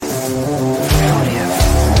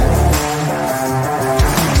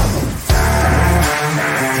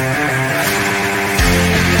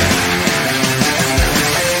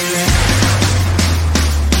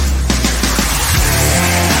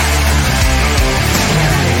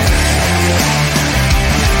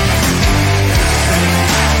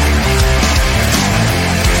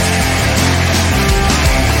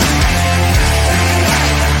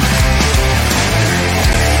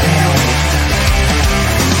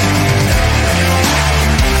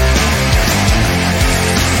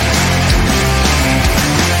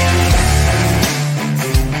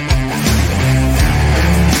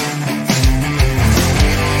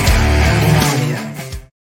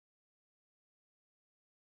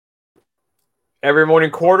Every morning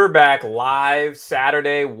quarterback live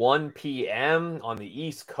Saturday, 1 p.m. on the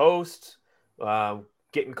East Coast.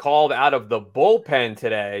 Getting called out of the bullpen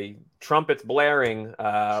today. Trumpets blaring.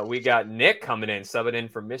 We got Nick coming in, subbing in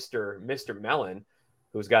for Mr. Mellon,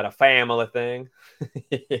 who's got a family thing.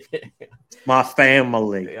 My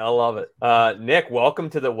family. I love it. Nick, welcome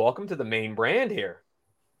to the main brand here.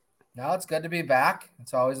 No, it's good to be back.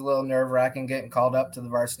 It's always a little nerve-wracking getting called up to the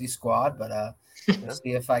varsity squad, but we'll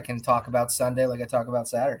see if I can talk about Sunday like I talk about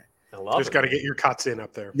Saturday. Just got to get your cuts in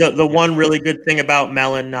up there. The one really good thing about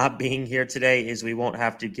Mellon not being here today is we won't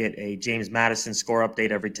have to get a James Madison score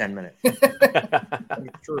update every 10 minutes.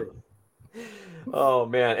 True. Oh,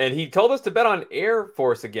 man. And he told us to bet on Air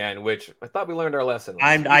Force again, which I thought we learned our lesson.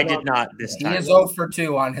 I did not this time. He is 0 for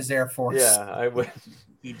 2 on his Air Force. Yeah, I would.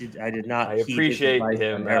 I did not. I appreciate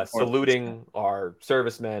him saluting our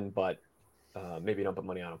servicemen, but maybe don't put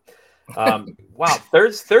money on them. Wow,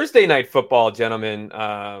 Thursday night football, gentlemen.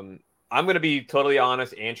 I'm going to be totally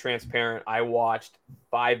honest and transparent. I watched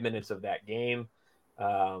 5 minutes of that game.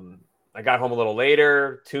 I got home a little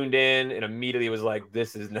later, tuned in, and immediately was like,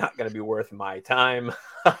 this is not going to be worth my time.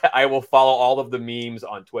 I will follow all of the memes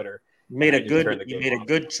on Twitter. You made a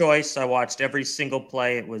good choice. I watched every single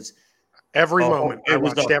play. It was every moment. It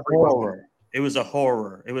was a horror. It was a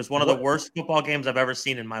horror. It was one of the worst football games I've ever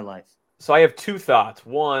seen in my life. So I have two thoughts.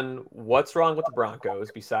 One, what's wrong with the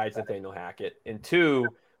Broncos besides Nathaniel Hackett? And two,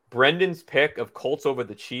 Brendan's pick of Colts over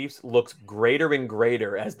the Chiefs looks greater and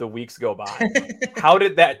greater as the weeks go by. How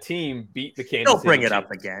did that team beat the Kansas City Chiefs? Don't bring it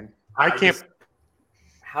up again.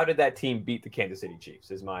 How did that team beat the Kansas City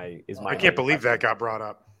Chiefs? I can't believe that got brought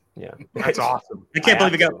up. Yeah, that's awesome. I can't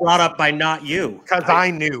believe it got brought up by not you. Because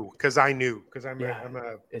I knew. Because I'm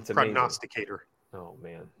a prognosticator. Oh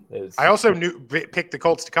man, I also picked the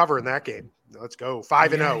Colts to cover in that game. Let's go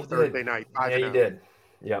 5-0 Thursday night. 5-0. You did.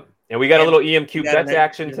 Yep. And we got a little EMQ bets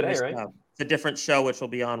action today, right? It's a different show, which will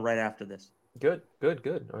be on right after this. Good. All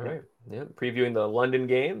right. Yeah. Previewing the London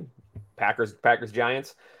game, Packers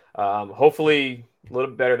Giants. Hopefully a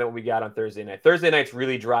little better than what we got on Thursday night. Thursday night's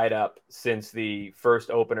really dried up since the first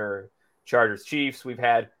opener, Chargers Chiefs. We've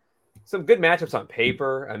had some good matchups on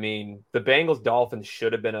paper. I mean, the Bengals Dolphins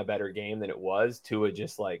should have been a better game than it was. Tua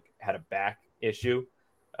just had a back issue.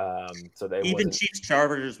 So they even Chiefs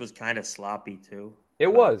Chargers was kind of sloppy too.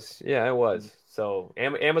 It was. Yeah, it was. So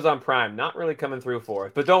Amazon Prime not really coming through for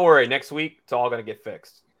us. But don't worry, next week it's all going to get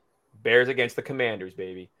fixed. Bears against the Commanders,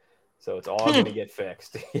 baby. So it's all going to get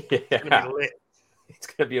fixed. Yeah. It's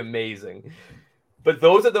going to be amazing. But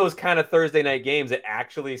those are those kind of Thursday night games that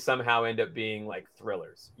actually somehow end up being like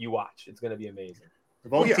thrillers. You watch. It's going to be amazing.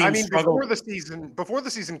 Well, yeah, I mean, before the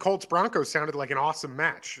season, Colts Broncos sounded like an awesome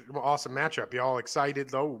matchup. You all excited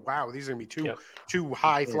though? Wow, these are gonna be two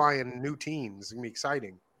high flying new teams. It's gonna be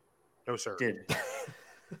exciting. No, sir.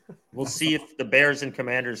 We'll see if the Bears and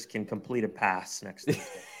Commanders can complete a pass next week.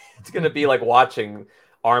 It's gonna be like watching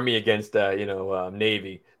Army against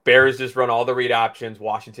Navy. Bears just run all the read options.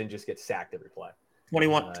 Washington just gets sacked every play.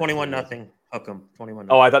 21-0. Hook 'em. 21.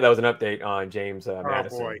 Oh, I thought that was an update on James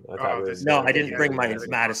Madison. Boy. I didn't bring my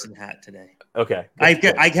Madison hat today. Okay.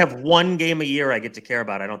 I have one game a year I get to care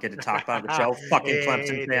about. I don't get to talk about the show. Fucking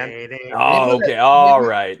Clemson fan. Oh, okay. All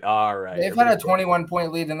right. They've had a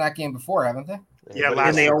 21-point lead in that game before, haven't they? Yeah,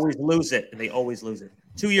 and they always lose it.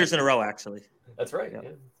 2 years in a row, actually. That's right.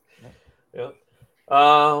 Yeah.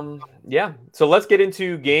 Yeah. So let's get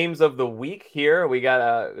into games of the week here. We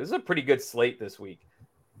got this is a pretty good slate this week.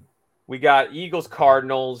 We got Eagles,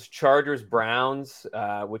 Cardinals, Chargers, Browns,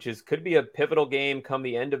 which could be a pivotal game come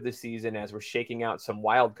the end of the season as we're shaking out some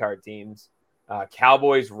wild card teams.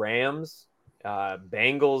 Cowboys, Rams,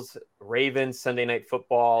 Bengals, Ravens, Sunday Night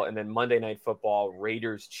Football, and then Monday Night Football,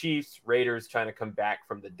 Raiders, Chiefs. Raiders trying to come back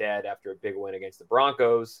from the dead after a big win against the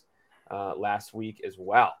Broncos last week as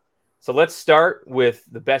well. So let's start with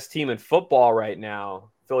the best team in football right now,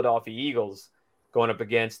 Philadelphia Eagles, going up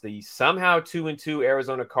against the somehow 2-2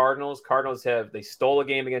 Arizona Cardinals. Cardinals they stole a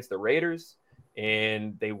game against the Raiders,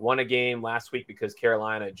 and they won a game last week because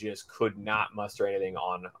Carolina just could not muster anything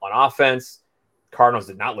on offense. Cardinals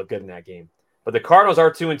did not look good in that game. But the Cardinals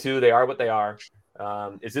are 2-2. They are what they are.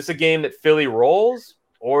 Is this a game that Philly rolls,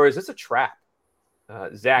 or is this a trap?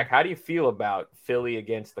 Zach, how do you feel about Philly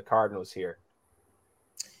against the Cardinals here?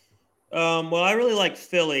 Well, I really like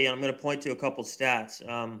Philly. I'm going to point to a couple stats.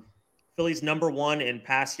 Philly's number one in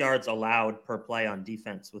pass yards allowed per play on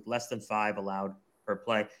defense, with less than 5 allowed per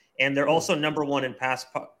play. And they're also number one in pass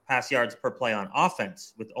yards per play on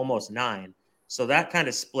offense, with almost 9. So that kind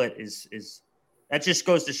of split is that just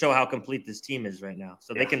goes to show how complete this team is right now.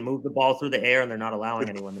 So they can move the ball through the air, and they're not allowing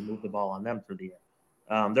anyone to move the ball on them through the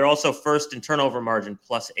They're also first in turnover margin,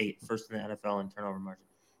 +8, first in the NFL in turnover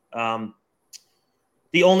margin.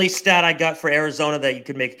 The only stat I got for Arizona that you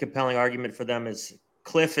could make a compelling argument for them is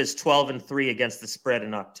Cliff is 12-3 against the spread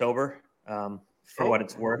in October. For what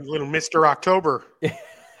it's worth, little Mr. October.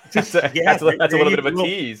 that's a little bit of a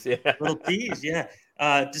tease. Yeah, little tease. Yeah.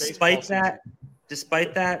 Despite that, is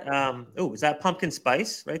that pumpkin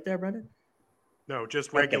spice right there, Brendan? No,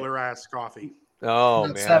 just regular ass coffee. Oh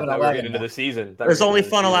man, we're getting into the season. There's only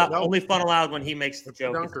fun allowed. Only fun allowed when he makes the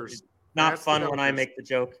joke. It's not fun when I make the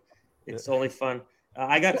joke. It's only fun.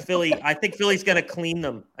 I got Philly. I think Philly's going to clean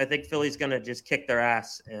them. I think Philly's going to just kick their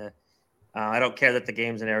ass. I don't care that the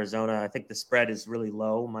game's in Arizona. I think the spread is really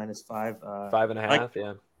low, -5.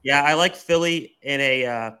 5.5, Yeah, I like Philly in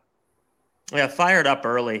a fired up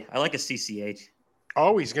early. I like a CCH.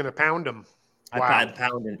 Oh, he's going to pound him. Wow. I'm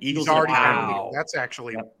pounding. Eagles he's already pounding.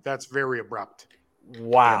 That's very abrupt.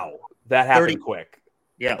 Wow. That happened quick.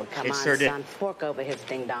 Yeah, Come it on, sure did. son. Fork over his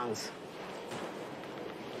ding-dongs.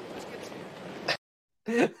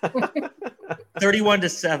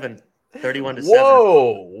 31-7. 31-7.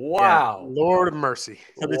 Whoa! Wow! Yeah. Lord of mercy.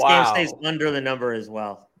 So this game stays under the number as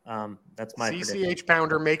well. That's my CCH prediction.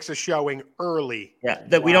 Pounder makes a showing early. Yeah,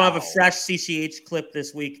 that we don't have a fresh CCH clip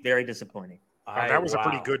this week. Very disappointing. That was a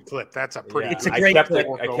pretty good clip. That's a pretty. It's a great clip.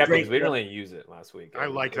 I kept it because we didn't really use it last week. I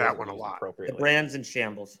like that one a lot. The brand's in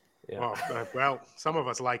shambles. Yeah. Well, some of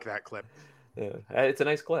us like that clip. Yeah, it's a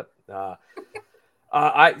nice clip.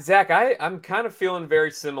 Zach, I'm kind of feeling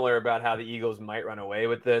very similar about how the Eagles might run away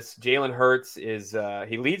with this. Jalen Hurts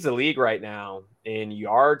he leads the league right now in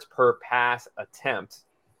yards per pass attempt,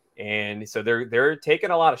 and so they're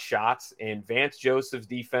taking a lot of shots. And Vance Joseph's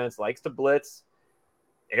defense likes to blitz.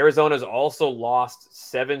 Arizona's also lost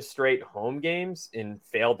 7 straight home games and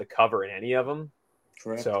failed to cover in any of them.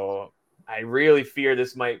 Correct. So I really fear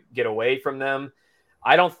this might get away from them.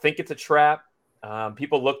 I don't think it's a trap.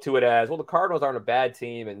 People look to it as, well, the Cardinals aren't a bad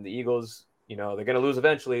team, and the Eagles, they're going to lose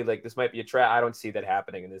eventually. Like, this might be a trap. I don't see that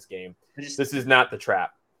happening in this game. This is not the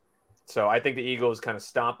trap. So I think the Eagles kind of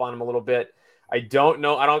stomp on them a little bit. I don't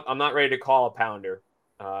know. I'm not ready to call a pounder.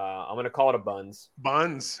 I'm going to call it a buns.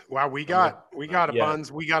 Buns. Wow, we got a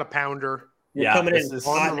buns. We got a pounder. We're coming in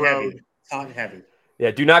hot and heavy.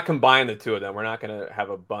 Yeah, do not combine the two of them. We're not going to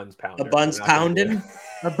have a buns pounder. A buns pounding?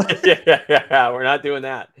 Yeah, we're not doing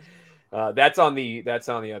that. That's on the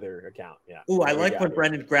other account. Yeah. Ooh, I like when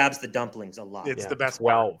Brendan grabs the dumplings a lot. It's the best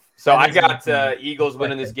 12. So I got Eagles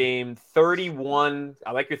winning this game 31.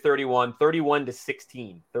 I like your 31.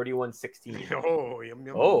 31-16. 31-16. Oh, yum,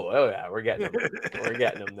 yum. Oh yeah, we're getting them. We're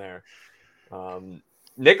getting them there.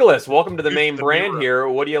 Nicholas, welcome to the main brand here.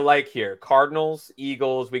 What do you like here? Cardinals,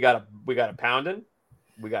 Eagles. We got a pounding.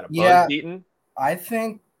 We got a buzz beating. I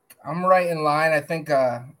think I'm right in line. I think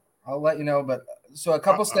I'll let you know, but. So a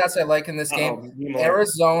couple stats I like in this game.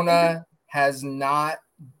 Arizona has not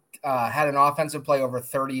had an offensive play over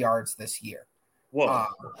 30 yards this year. Whoa.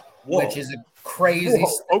 Which is a crazy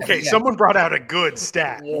stat. Okay, someone brought out a good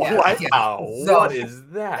stat. Wow. So, what is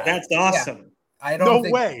that? That's awesome. I don't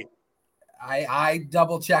no way. I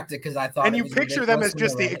double-checked it because I thought and you picture them as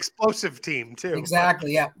just the explosive team, too.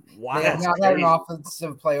 Exactly, yeah. Wow. They have not had an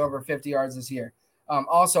offensive play over 50 yards this year.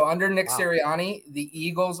 Also, under Nick Sirianni, the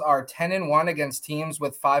Eagles are 10-1 against teams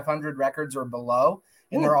with 500 records or below,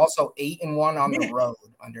 and they're also 8-1 on the road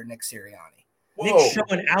under Nick Sirianni. Nick's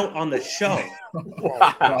showing out on the show.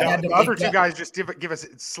 The other two guys just give us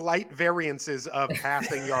slight variances of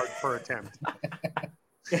passing yards per attempt.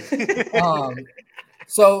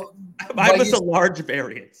 So I was a large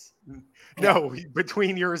variance. No,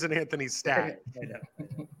 between yours and Anthony's stat.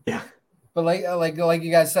 Yeah. But like you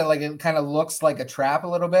guys said, like it kind of looks like a trap a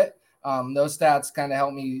little bit. Those stats kind of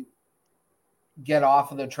help me get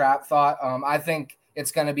off of the trap thought. I think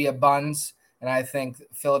it's going to be a buns, and I think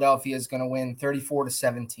Philadelphia is going to win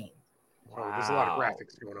 34-17. Wow, there's a lot of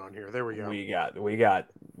graphics going on here. There we go. We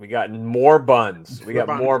got more buns. We got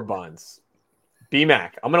more buns.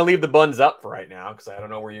 BMAC, I'm going to leave the buns up for right now because I don't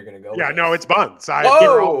know where you're going to go. Yeah, no, it's buns.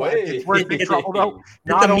 It's worth the trouble. No,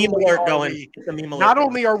 not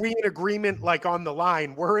only are we in agreement, like on the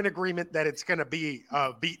line, we're in agreement that it's going to be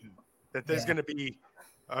beaten, that there's going to be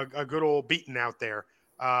a good old beaten out there.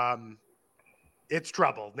 It's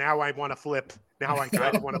trouble. Now I want to flip. Now I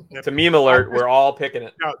kind of want to flip. It's a meme alert. We're all picking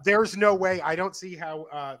it. No, there's no way. I don't see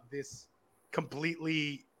how this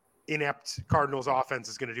completely inept Cardinals offense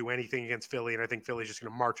is going to do anything against Philly, and I think Philly's just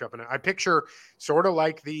going to march up. And I picture sort of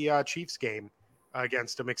like the Chiefs game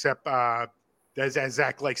against them, except as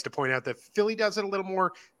Zach likes to point out, that Philly does it a little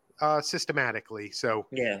more systematically. So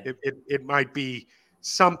yeah, it might be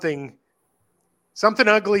something Something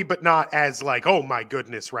ugly, but not as like, oh my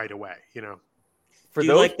goodness, right away. For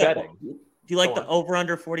those betting, do you like the over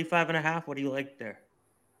under 45.5? What do you like there?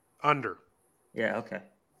 Under. Yeah. Okay.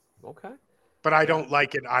 But I don't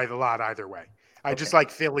like it a lot either way. I just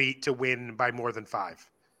like Philly to win by more than 5.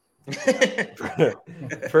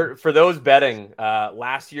 for those betting,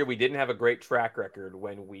 last year we didn't have a great track record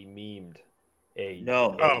when we memed a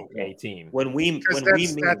team. When we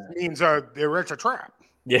that means it's a trap.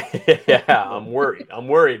 Yeah, I'm worried. I'm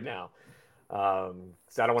worried now.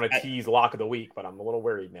 Because I don't want to tease lock of the week, but I'm a little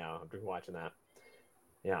worried now after watching that.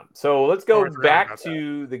 Yeah. So let's go back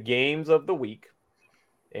to the games of the week.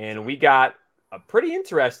 And we got a pretty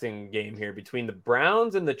interesting game here between the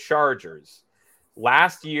Browns and the Chargers.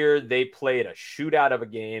 Last year, they played a shootout of a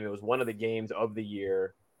game. It was one of the games of the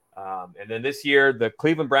year. And then this year, the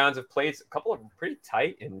Cleveland Browns have played a couple of pretty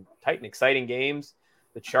tight and exciting games.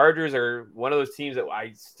 The Chargers are one of those teams that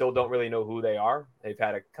I still don't really know who they are. They've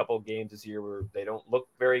had a couple of games this year where they don't look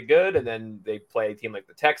very good, and then they play a team like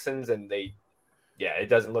the Texans, and it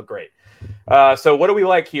doesn't look great. So what do we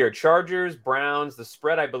like here? Chargers, Browns. The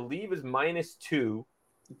spread, I believe, is -2.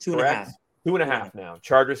 2.5. 2.5 now.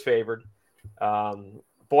 Chargers favored.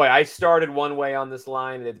 Boy, I started one way on this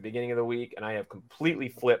line at the beginning of the week, and I have completely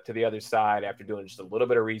flipped to the other side after doing just a little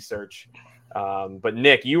bit of research. But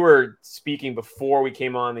Nick, you were speaking before we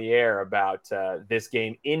came on the air about this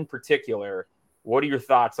game in particular. What are your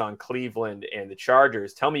thoughts on Cleveland and the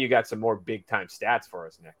Chargers? Tell me you got some more big-time stats for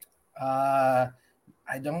us, Nick.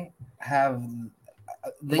 I don't have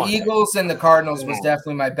the Eagles and the Cardinals was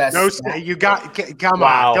definitely my best. No, you got come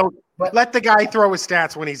on. Don't let the guy throw his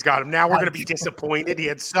stats when he's got them. Now we're going to be disappointed. He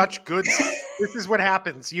had such good. This is what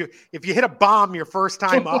happens. If you hit a bomb your first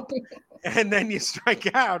time up, and then you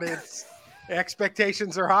strike out,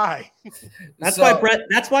 expectations are high. That's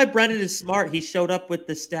why Brendan is smart. He showed up with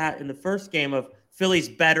the stat in the first game of Philly's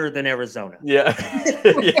better than Arizona. Yeah.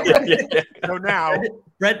 So now,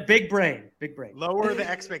 Brett, big brain. Lower the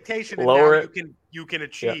expectation, and now you can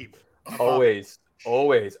achieve. Yeah.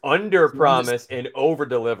 Always under promise and over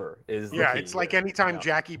deliver is the key. It's like anytime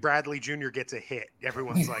Jackie Bradley Jr. gets a hit,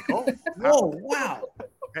 everyone's like, "Oh, wow!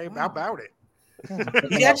 Hey, how about it?"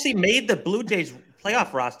 He actually made the Blue Jays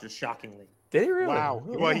playoff roster. Shockingly, did he really? Wow.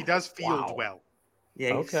 Well, he does field well.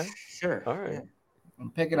 Yeah. Okay. Sure. All right. Yeah.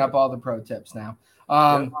 I'm picking up all the pro tips now.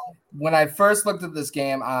 When I first looked at this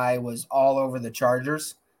game, I was all over the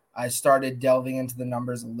Chargers. I started delving into the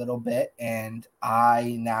numbers a little bit, and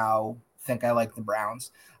I now think I like the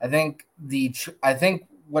Browns. I think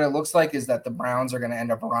what it looks like is that the Browns are going to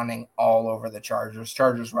end up running all over the Chargers.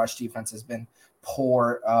 Chargers rush defense has been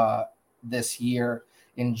poor this year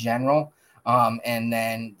in general. And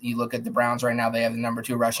then you look at the Browns right now, they have the number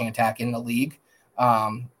 2 rushing attack in the league.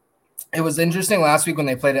 It was interesting last week when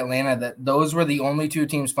they played Atlanta that those were the only 2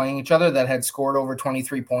 teams playing each other that had scored over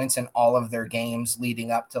 23 points in all of their games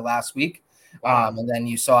leading up to last week. And then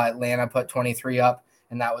you saw Atlanta put 23 up,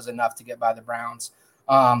 and that was enough to get by the Browns.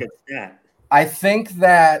 I think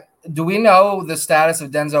that – do we know the status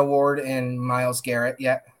of Denzel Ward and Myles Garrett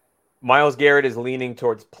yet? Myles Garrett is leaning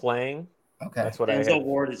towards playing. Okay. That's what Denzel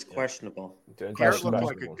Ward is questionable. Garrett looked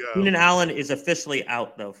like a go. Keenan Allen is officially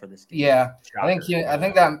out though for this game. Yeah, I think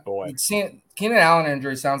Keenan Allen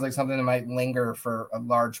injury sounds like something that might linger for a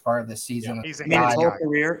large part of the season. Yeah, he's a his whole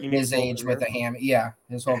career. His age with a ham. Yeah,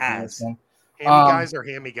 his whole career. Hammy guys are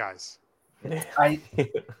hammy guys. I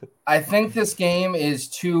think this game is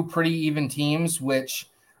 2 pretty even teams, which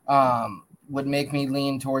would make me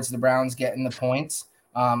lean towards the Browns getting the points.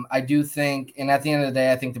 I do think, and at the end of the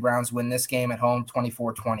day, I think the Browns win this game at home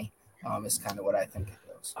 24-20 is kind of what I think it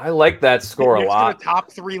goes. I like that score a lot. The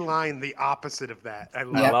top 3 line, the opposite of that. I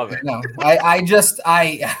love it. No,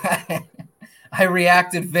 I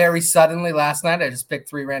reacted very suddenly last night. I just picked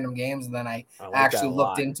 3 random games, and then I actually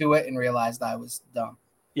looked into it and realized I was dumb.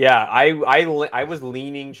 Yeah, I was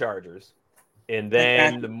leaning Chargers, and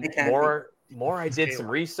then the more I did some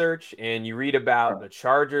research, and you read about the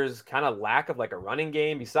Chargers' kind of lack of like a running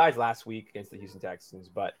game besides last week against the Houston Texans,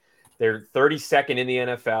 but they're 32nd in the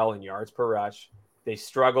NFL in yards per rush. They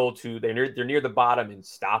struggle they're near the bottom in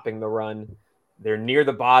stopping the run. They're near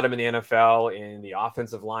the bottom in the NFL in the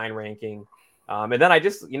offensive line ranking. And then I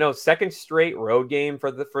just, second straight road game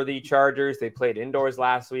for the Chargers. They played indoors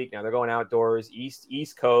last week. Now they're going outdoors,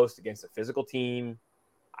 East Coast against a physical team.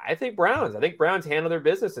 I think Browns handle their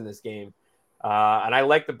business in this game. And I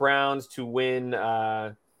like the Browns to win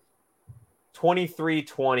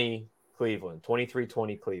 23-20 Cleveland.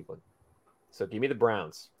 23-20 Cleveland. So give me the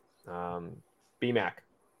Browns. BMAC.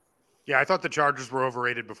 Yeah, I thought the Chargers were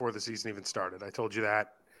overrated before the season even started. I told you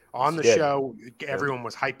that. On the show, everyone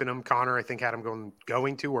was hyping him. Connor, I think, had him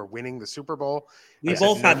going to or winning the Super Bowl. We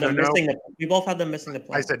both had them missing the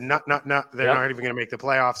playoffs. I said, no. They're not even going to make the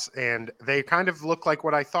playoffs, and they kind of look like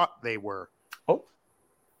what I thought they were. Oh,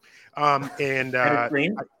 I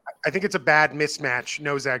think it's a bad mismatch.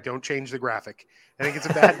 No, Zach, don't change the graphic. I think it's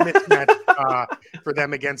a bad mismatch for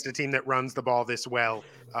them against a team that runs the ball this well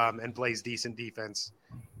and plays decent defense.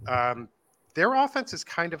 Their offense is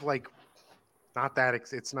kind of like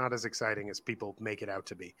it's not as exciting as people make it out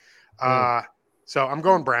to be. So I'm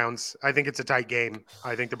going Browns. I think it's a tight game.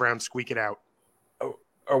 I think the Browns squeak it out.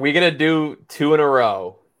 Are we going to do 2 in a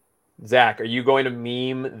row? Zach, are you going to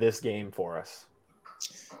meme this game for us?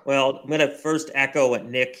 Well, I'm going to first echo what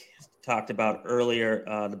Nick talked about earlier.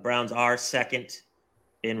 The Browns are second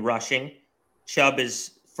in rushing. Chubb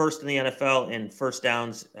is first in the NFL in first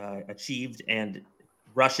downs achieved and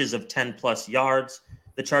rushes of 10-plus yards.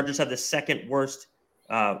 The Chargers have the second worst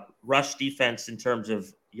rush defense in terms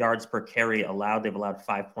of yards per carry allowed. They've allowed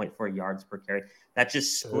 5.4 yards per carry. That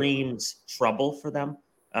just screams trouble for them.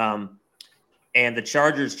 And the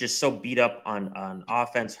Chargers just so beat up on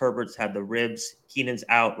offense. Herbert's had the ribs. Keenan's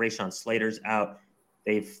out. Rashawn Slater's out.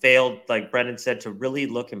 They've failed, like Brendan said, to really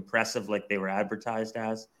look impressive like they were advertised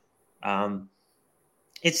as.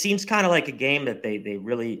 It seems kind of like a game that they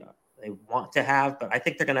really want to have, but I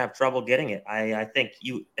think they're going to have trouble getting it. I think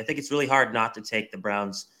it's really hard not to take the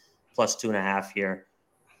Browns plus 2.5 here.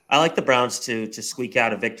 I like the Browns to squeak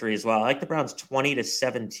out a victory as well. I like the Browns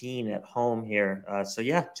 20-17 at home here. So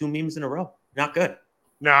yeah, 2 memes in a row. Not good.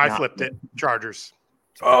 No, I flipped it. Chargers.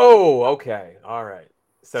 Oh, okay. All right.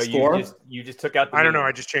 So Score? you just took out the I don't know.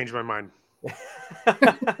 I just changed my mind.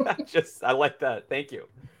 I like that. Thank you.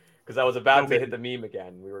 Because I was about to hit the meme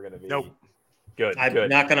again. We were going to be good. I'm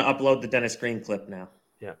not going to upload the Dennis Green clip now.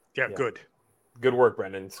 Yeah. Good. Good work,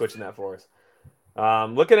 Brendan, switching that for us.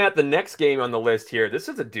 Looking at the next game on the list here, this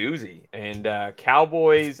is a doozy. And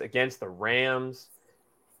Cowboys against the Rams.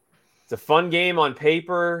 It's a fun game on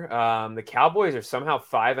paper. The Cowboys are somehow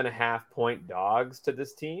 5.5-point dogs to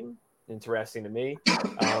this team. Interesting to me.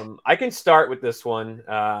 I can start with this one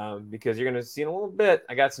because you're going to see in a little bit.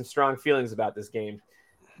 I got some strong feelings about this game.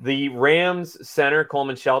 The Rams center,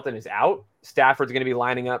 Coleman Shelton, is out. Stafford's going to be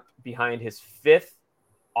lining up behind his 5th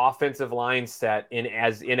offensive line set in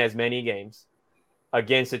as many games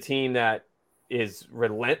against a team that is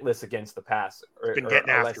relentless against the pass. Been getting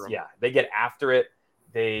after them. Yeah, they get after it.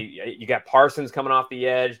 You got Parsons coming off the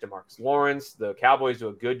edge, DeMarcus Lawrence. The Cowboys do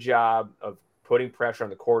a good job of putting pressure on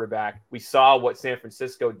the quarterback. We saw what San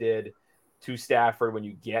Francisco did to Stafford when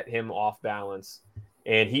you get him off balance.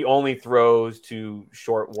 And he only throws to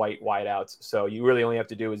short wideouts. So you really only have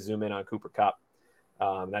to do is zoom in on Cooper Kupp.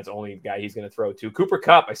 That's the only guy he's going to throw to. Cooper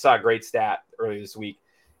Kupp, I saw a great stat earlier this week.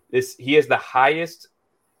 He has the highest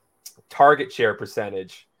target share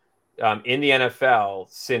percentage in the NFL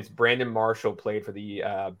since Brandon Marshall played for the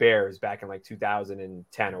Bears back in like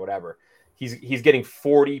 2010 or whatever. He's getting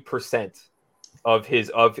 40% of his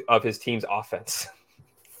team's offense.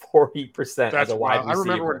 40% as a wide receiver. I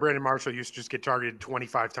remember when Brandon Marshall used to just get targeted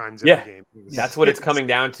 25 times every game. That's what it's coming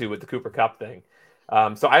down to with the Cooper Kupp thing.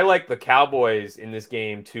 So I like the Cowboys in this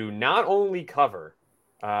game to not only cover.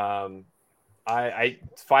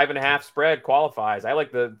 5.5 spread qualifies. I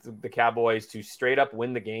like the Cowboys to straight up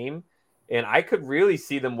win the game, and I could really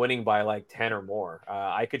see them winning by like 10 or more.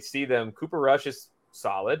 I could see them. Cooper Rush is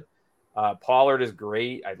solid. Pollard is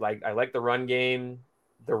great. I like the run game.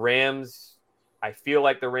 The Rams. I feel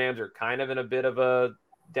like the Rams are kind of in a bit of a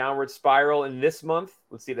downward spiral in this month.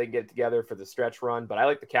 Let's see if they can get it together for the stretch run. But I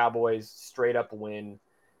like the Cowboys straight up win.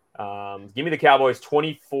 Give me the Cowboys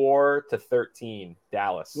 24-13,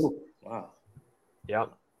 Dallas. Ooh, wow.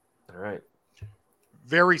 Yep. All right.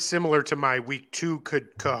 Very similar to my week 2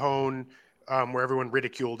 Cajon, where everyone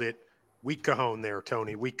ridiculed it. Weak Cajon there,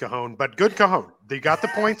 Tony. Weak Cajon, but good Cajon. They got the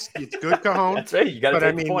points. It's good Cajon. That's right. You got to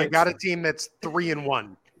take the points. You got a team that's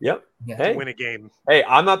 3-1. Yep. To win a game. Hey,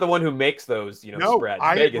 I'm not the one who makes those, spreads.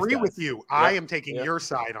 I Vegas agree does. with you. Yep. I am taking your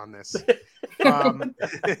side on this.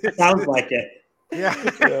 Sounds like it. Yeah.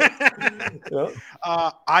 Yep.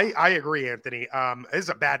 I agree, Anthony. This is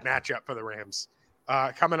a bad matchup for the Rams.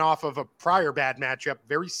 Coming off of a prior bad matchup,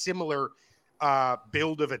 very similar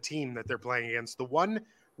build of a team that they're playing against. The one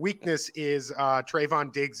weakness is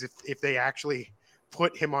Trayvon Diggs. If they actually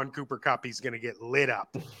put him on Cooper Kupp, he's going to get lit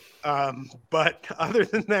up. But other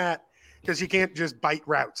than that, because you can't just bite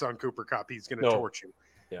routes on Cooper Kupp, he's going to torch you.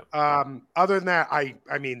 Yeah. Other than that, I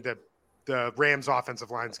mean, the Rams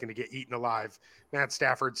offensive line is going to get eaten alive. Matt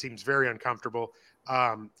Stafford seems very uncomfortable.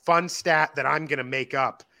 Fun stat that I'm going to make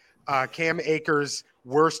up. Cam Akers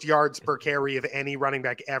worst yards per carry of any running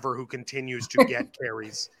back ever who continues to get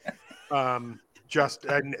carries.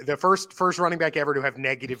 The first running back ever to have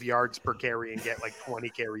negative yards per carry and get like 20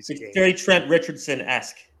 carries a game. It's very Trent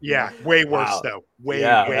Richardson-esque. Yeah, way worse though. Way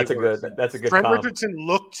that's worse. That's a good. Trent Richardson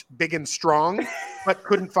looked big and strong, but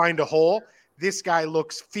couldn't find a hole. This guy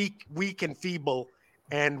looks weak and feeble,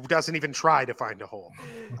 and doesn't even try to find a hole.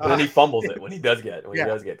 And then he fumbles it when he does get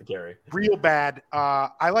the carry. Real bad.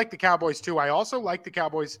 I like the Cowboys too. I also like the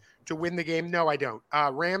Cowboys to win the game. No, I don't.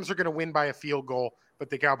 Rams are going to win by a field goal, but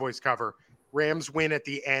the Cowboys cover. Rams win at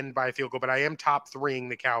the end by a field goal, but I am top 3ing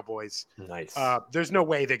the Cowboys. Nice. There's no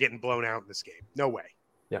way they're getting blown out in this game. No way.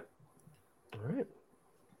 Yeah. All right.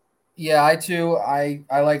 Yeah,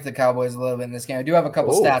 I like the Cowboys a little bit in this game. I do have a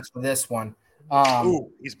couple stats for this one.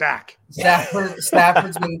 He's back.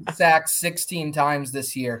 Stafford's been sacked 16 times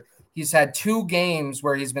this year. He's had 2 games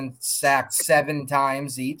where he's been sacked 7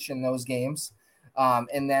 times each in those games.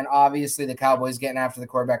 And then obviously the Cowboys getting after the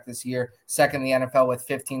quarterback this year, second in the NFL with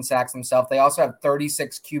 15 sacks themselves. They also have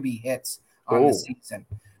 36 QB hits on the season.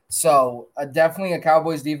 So definitely a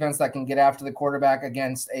Cowboys defense that can get after the quarterback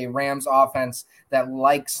against a Rams offense that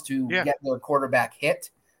likes to get their quarterback hit.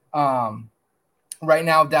 Right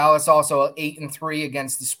now, Dallas also 8-3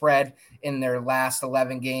 against the spread in their last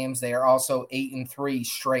 11 games. They are also 8-3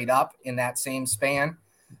 straight up in that same span.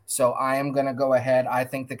 So I am going to go ahead. I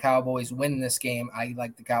think the Cowboys win this game. I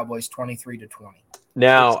like the Cowboys 23-20.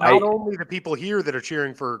 Now, it's not only the people here that are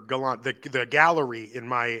cheering for Gallant, the gallery in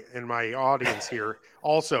my audience here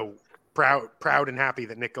also proud and happy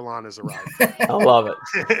that Nick Gallant has arrived. I love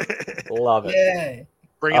it. Love it. Yay.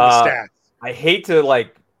 Bring in the stats. I hate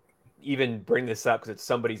to even bring this up because it's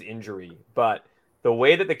somebody's injury, but the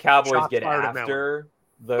way that the Cowboys get after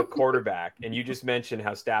the quarterback, and you just mentioned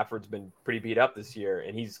how Stafford's been pretty beat up this year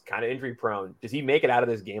and he's kind of injury prone. Does he make it out of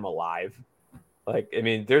this game alive?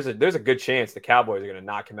 There's a good chance the Cowboys are going to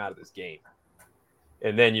knock him out of this game.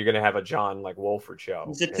 And then you're going to have a John Wolford show.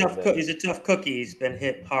 He's a tough cookie. He's been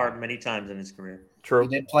hit hard many times in his career. True. He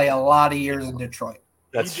did play a lot of years in Detroit.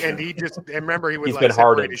 That's true. And he remember he would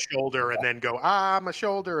separate his shoulder and then go my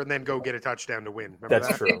shoulder and then go get a touchdown to win. Remember That's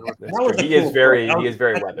that? True. That's that true. He is very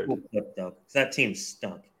weathered. Cool clip, though, that team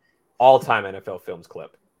stunk. All-time NFL Films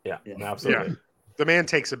clip. Yeah. Absolutely. Yeah. The man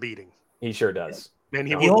takes a beating. He sure does. And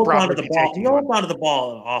he holds onto the ball. He holds onto the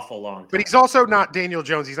ball an awful long time. But he's also not Daniel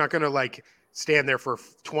Jones. He's not going to stand there for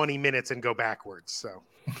 20 minutes and go backwards. So.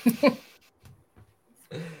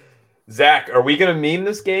 Zach, are we going to meme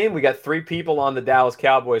this game? We got 3 people on the Dallas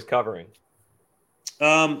Cowboys covering.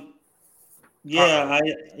 I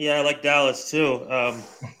like Dallas too.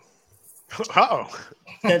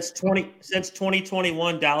 Since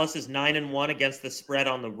 2021, Dallas is 9-1 against the spread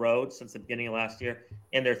on the road since the beginning of last year,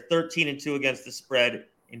 and they're 13-2 against the spread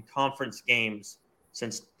in conference games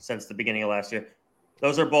since the beginning of last year.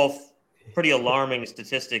 Those are both pretty alarming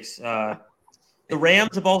statistics. The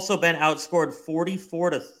Rams have also been outscored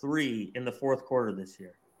 44-3 in the fourth quarter this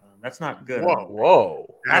year. That's not good.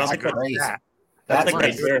 Whoa. That's crazy. I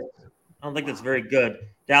don't think that's very good.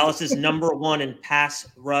 Dallas is number 1 in pass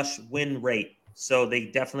rush win rate, so they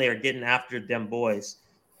definitely are getting after them boys.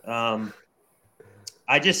 I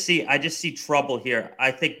just see trouble here.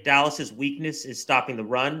 I think Dallas's weakness is stopping the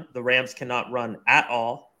run. The Rams cannot run at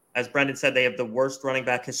all. As Brendan said, they have the worst running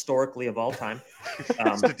back historically of all time.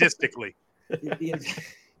 Statistically.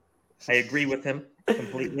 I agree with him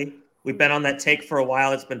completely. We've been on that take for a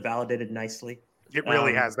while. It's been validated nicely. It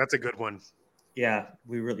really has. That's a good one. Yeah,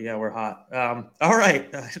 we're hot. All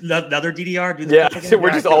right, another DDR.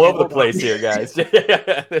 We're just all over the place here, guys.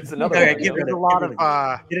 It's another. Okay, one,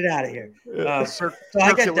 get it out of here. So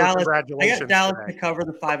I got Dallas to cover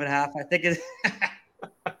the 5.5. I think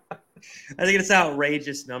it's an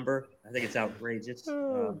outrageous number. I think it's outrageous.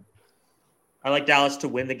 I like Dallas to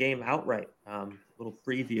win the game outright. Little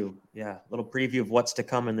preview of what's to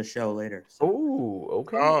come in the show later. So. Oh,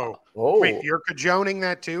 okay. Oh, wait, you're cajoning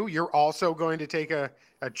that too? You're also going to take a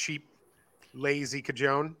cheap, lazy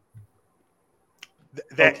cajone?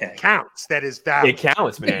 That counts. That is valid. It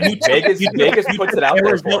counts, man. Vegas puts it out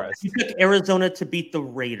there for us. You took Arizona to beat the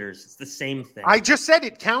Raiders. It's the same thing. I just said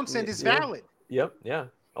it counts and is valid. Yep. Yeah.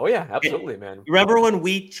 Oh, yeah. Absolutely, man. Remember when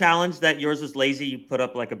we challenged that yours was lazy? You put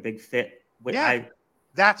up like a big fit.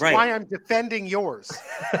 That's why I'm defending yours.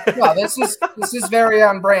 Well, this is very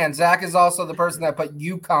on brand. Zach is also the person that put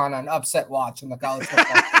UConn on upset watch in the college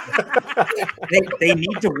football. they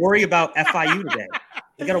need to worry about FIU today.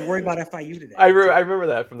 They got to worry about FIU today. I remember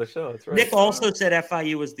that from the show. That's right. Nick also said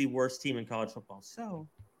FIU was the worst team in college football. So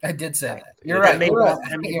I did say that. You're right.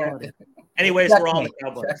 Anyways, we're all on the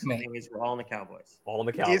Cowboys. All in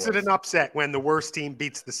the Cowboys. Is it an upset when the worst team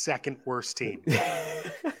beats the second worst team?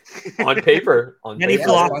 On paper. Many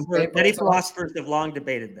philosophers have long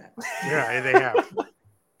debated that. Yeah, they have.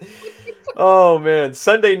 Oh, man.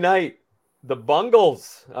 Sunday night, the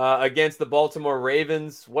Bungles against the Baltimore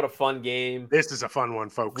Ravens. What a fun game. This is a fun one,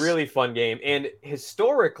 folks. Really fun game. And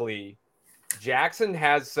historically, Jackson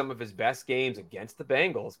has some of his best games against the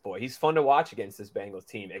Bengals. Boy, he's fun to watch against this Bengals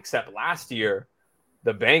team. Except last year,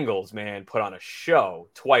 the Bengals, man, put on a show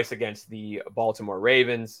twice against the Baltimore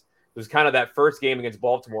Ravens. It was kind of that first game against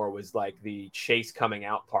Baltimore was like the Chase coming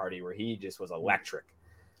out party where he just was electric.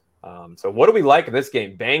 So what do we like in this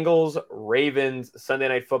game? Bengals, Ravens, Sunday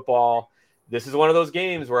Night Football. This is one of those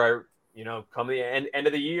games where, come the end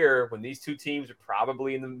of the year, when these two teams are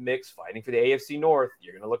probably in the mix fighting for the AFC North,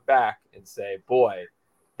 you're going to look back and say, boy,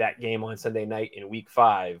 that game on Sunday night in week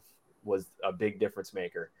 5 was a big difference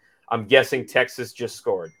maker. I'm guessing Texas just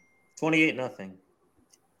scored. 28-0.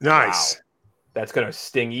 Nice. Wow. That's going to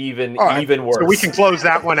sting even worse. So we can close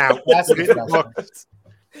that one out. Close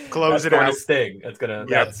it out. Sting. That's going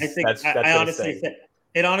to. I honestly think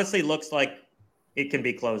it honestly looks like it can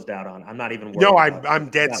be closed out on. I'm not even worried. No, I'm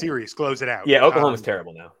dead serious. Close it out. Yeah, Oklahoma's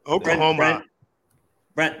terrible now. Oklahoma.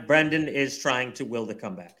 Brendan is trying to will the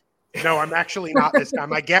comeback. No, I'm actually not this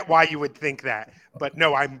time. I get why you would think that, but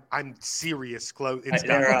no, I'm serious. It's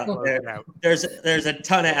there's a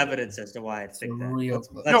ton of evidence as to why I think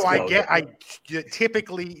that. I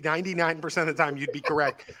typically 99% of the time you'd be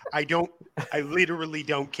correct. I literally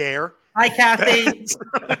don't care. Hi, Kathy.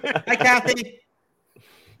 Hi, Kathy.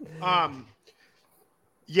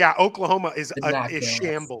 Yeah, Oklahoma is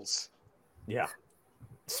shambles. Yeah.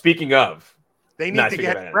 Speaking of. They need to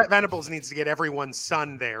get Brett Venables needs to get everyone's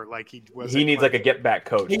son there, like he was. He needs like a get back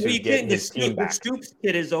coach to get his team back. The Stoops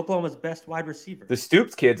kid is Oklahoma's best wide receiver. The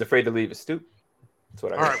Stoops kid's afraid to leave his stoop. That's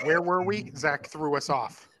what I heard. All right, where were we? Zach threw us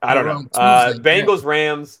off. I don't know. Bengals,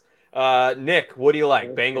 Rams. Nick, what do you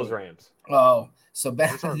like? Bengals, Rams. Oh, so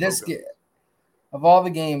this game, of all the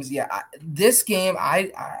games, this game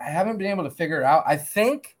I haven't been able to figure it out. I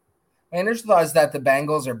think my initial thought is that the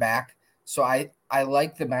Bengals are back, so I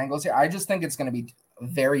like the Bengals here. I just think it's going to be a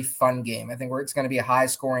very fun game. I think it's going to be a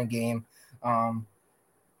high-scoring game.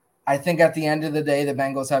 I think at the end of the day, the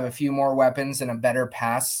Bengals have a few more weapons and a better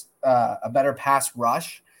pass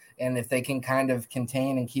rush. And if they can kind of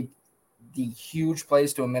contain and keep the huge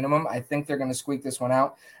plays to a minimum, I think they're going to squeak this one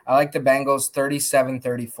out. I like the Bengals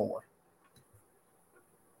 37-34.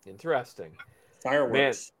 Interesting. Fireworks.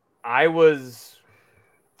 Man, I was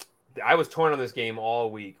torn on this game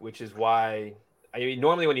all week, which is why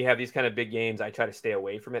normally when you have these kind of big games, I try to stay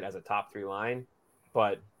away from it as a top 3 line,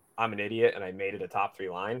 but I'm an idiot and I made it a top 3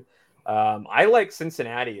 line. I like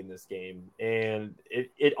Cincinnati in this game, and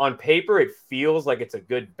it on paper, it feels like it's a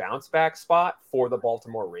good bounce back spot for the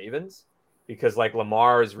Baltimore Ravens because like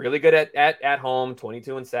Lamar is really good at home,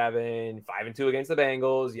 22-7, 5-2 against the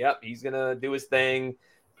Bengals. Yep. He's going to do his thing.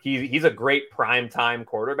 He's a great primetime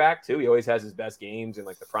quarterback too. He always has his best games in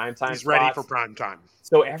like the primetime. He's ready for primetime.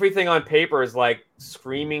 So everything on paper is like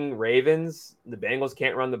screaming Ravens. The Bengals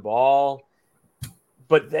can't run the ball,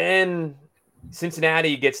 but then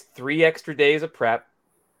Cincinnati gets 3 extra days of prep.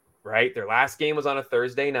 Right, their last game was on a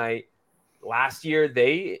Thursday night. Last year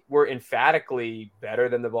they were emphatically better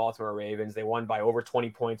than the Baltimore Ravens. They won by over 20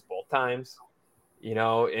 points both times.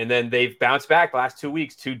 And then they've bounced back the last 2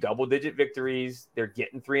 weeks, 2 double-digit victories. They're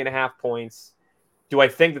getting 3.5 points. Do I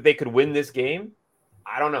think that they could win this game?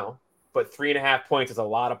 I don't know. But 3.5 points is a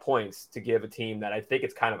lot of points to give a team that I think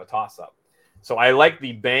it's kind of a toss-up. So I like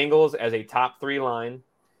the Bengals as a top 3 line,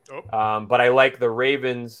 but I like the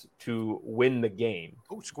Ravens to win the game.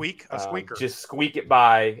 Oh, a squeaker. Just squeak it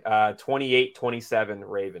by 28-27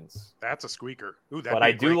 Ravens. That's a squeaker. Ooh, but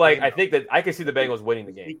I do like. I think that I can see the Bengals winning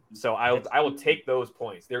the game. So I will take those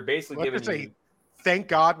points. They're basically giving you. Thank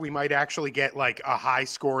God we might actually get like a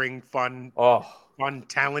high-scoring, fun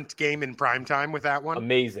talent game in primetime with that one.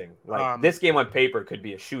 Amazing. Like this game on paper could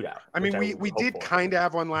be a shootout. I mean, we did kind of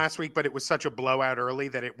have one last week, but it was such a blowout early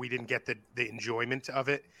that we didn't get the enjoyment of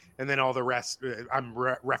it. And then all the rest, I'm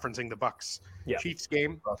referencing the Bucks Chiefs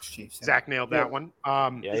game. Zach nailed that one.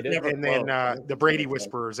 He did. And then the Brady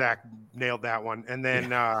Whisperer, Zach nailed that one. And then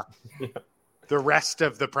the rest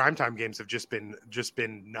of the primetime games have just been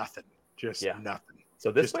nothing. Nothing.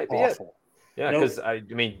 So this just might be awful. It. Yeah,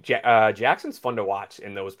 because Jackson's fun to watch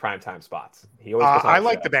in those primetime spots. He always. I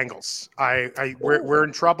like the Bengals. We're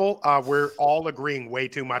in trouble. We're all agreeing way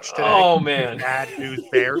too much today. Oh man, bad news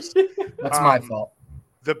bears. That's my fault.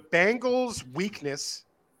 The Bengals' weakness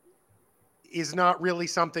is not really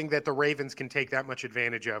something that the Ravens can take that much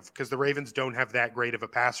advantage of because the Ravens don't have that great of a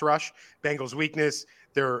pass rush. Bengals' weakness,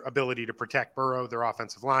 their ability to protect Burrow, their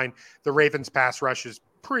offensive line. The Ravens' pass rush is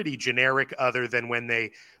pretty generic other than when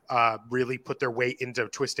they really put their weight into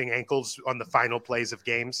twisting ankles on the final plays of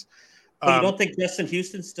games. But you don't think Justin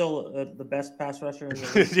Houston's still the best pass rusher in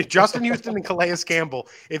the league? Justin Houston and Calais Campbell,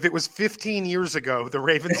 if it was 15 years ago, the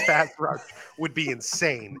Ravens pass rush would be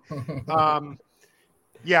insane. I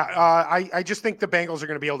just think the Bengals are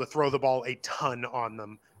going to be able to throw the ball a ton on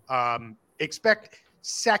them. Expect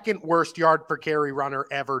second worst yard per carry runner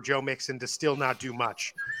ever, Joe Mixon, to still not do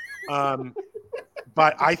much.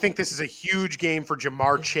 But I think this is a huge game for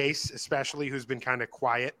Jamar Chase, especially, who's been kind of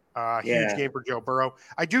quiet. Huge game for Joe Burrow.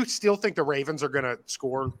 I do still think the Ravens are going to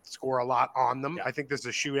score a lot on them. Yeah. I think this is a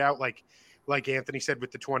shootout, like Anthony said,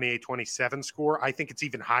 with the 28-27 score. I think it's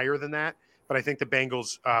even higher than that, but I think the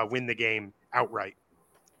Bengals win the game outright.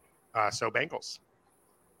 So Bengals.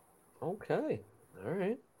 Okay. All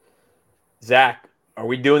right. Zach, are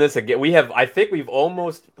we doing this again? I think we've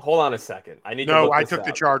almost, hold on a second. I took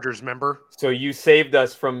the Chargers, remember? So you saved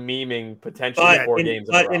us from memeing potentially 4 games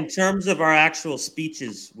in a row. But in terms of our actual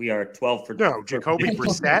speeches, we are 12 for 12. No, Jacoby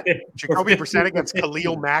Brissett. Jacoby Brissett against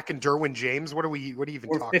Khalil Mack and Derwin James. What are you even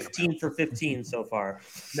talking about? We're 15 for 15 so far.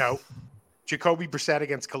 No. Jacoby Brissett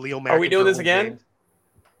against Khalil Mack. Are we doing this again?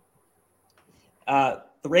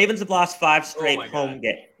 The Ravens have lost 5 straight home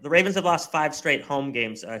games. The Ravens have lost 5 straight home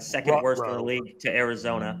games, second worst in the league to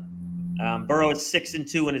Arizona. Burrow is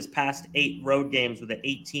 6-2 in his past 8 road games with an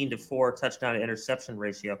 18-4 touchdown to interception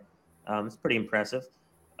ratio. It's pretty impressive.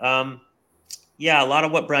 A lot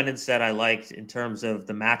of what Brendan said I liked in terms of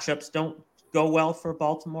the matchups don't go well for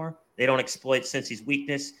Baltimore. They don't exploit Cincy's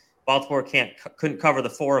weakness. Baltimore couldn't cover the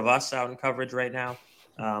 4 of us out in coverage right now.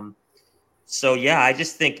 I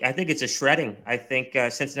think it's a shredding. I think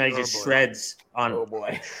Cincinnati shreds on. Oh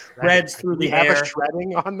boy, shreds through the air. Do we have a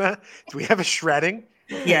shredding on that? Do we have a shredding?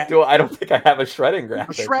 Yeah. I don't think I have a shredding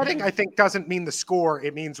graphic. Shredding, I think, doesn't mean the score.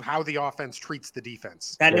 It means how the offense treats the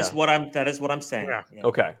defense. That is what I'm saying. Yeah. Yeah.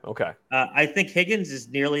 Okay. I think Higgins is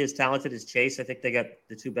nearly as talented as Chase. I think they got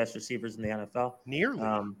the 2 best receivers in the NFL. Nearly.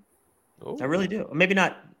 I really do. Maybe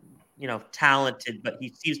not, talented, but he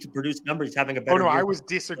seems to produce numbers. He's having a better. Oh no, I was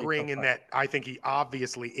disagreeing in that I think he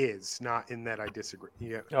obviously is, not in that I disagree.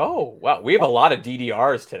 Yeah. Oh wow, we have a lot of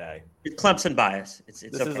DDRs today. It's Clemson bias. It's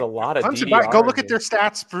this is a lot of Clemson DDRs. bias. Go look at their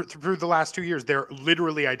stats through the last 2 years. They're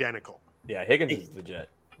literally identical. Yeah, Higgins is legit.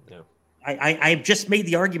 Yeah. I just made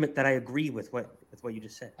the argument that I agree with what you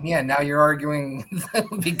just said. Yeah, now you're arguing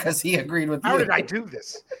because he agreed with you. How did I do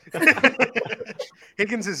this?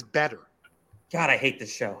 Higgins is better. God, I hate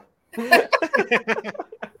this show.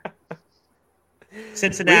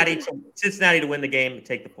 Cincinnati to win the game and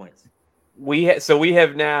take the points. We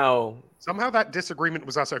have now. Somehow that disagreement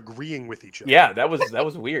was us agreeing with each other. Yeah, that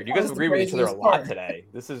was weird. You guys agree with each other a lot today.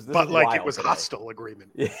 This is like it was today. Hostile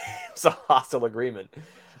agreement. Yeah, it's a hostile agreement.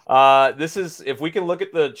 This is, if we can look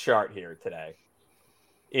at the chart here today.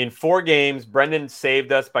 In 4 games, Brendan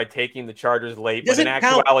saved us by taking the Chargers late, but in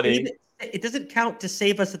actuality, it doesn't count to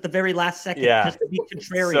save us at the very last second. Yeah. Just to be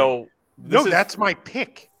contrarian. So that's my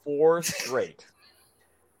pick. 4 straight.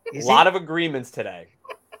 A lot of agreements today.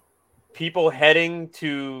 People heading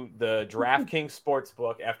to the DraftKings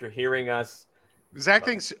Sportsbook after hearing us. Zach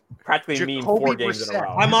thinks practically mean 4 games in a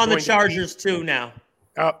row. I'm on the Chargers too now.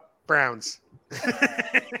 Browns.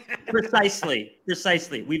 Precisely.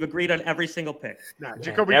 We've agreed on every single pick. No,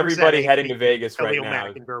 everybody heading to Vegas right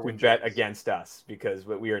now would bet against us because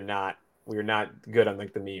we are not good on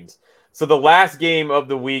the memes. So the last game of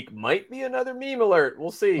the week might be another meme alert.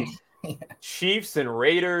 We'll see. Chiefs and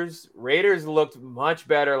Raiders. Raiders looked much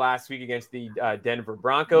better last week against the Denver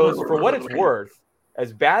Broncos. For what it's worth,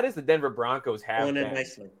 as bad as the Denver Broncos have been,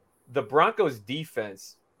 the Broncos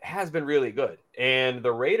defense has been really good. And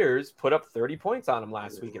the Raiders put up 30 points on them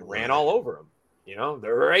last week and ran all over them.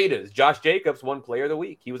 The Raiders. Josh Jacobs won Player of the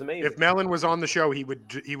Week. He was amazing. If Mellon was on the show, he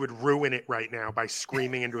would ruin it right now by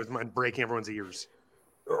screaming into his mind, breaking everyone's ears.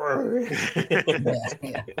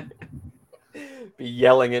 Be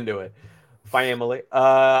yelling into it. Family.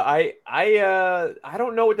 I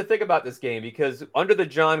don't know what to think about this game because under the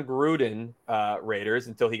John Gruden Raiders,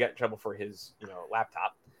 until he got in trouble for his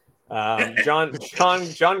laptop, John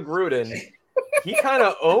Gruden, he kind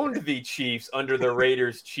of owned the Chiefs under the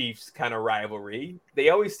Raiders-Chiefs kind of rivalry. They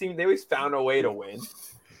always found a way to win.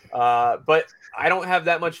 But I don't have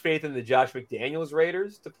that much faith in the Josh McDaniels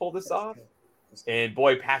Raiders to pull this off. And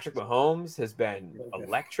boy, Patrick Mahomes has been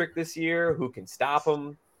electric this year. Who can stop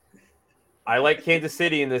him? I like Kansas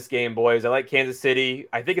City in this game, boys. I like Kansas City.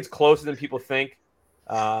 I think it's closer than people think.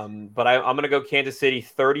 But I'm going to go Kansas City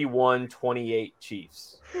 31-28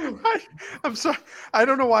 Chiefs. I'm sorry. I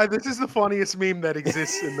don't know why this is the funniest meme that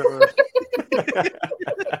exists in the earth.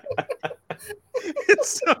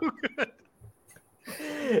 It's so good.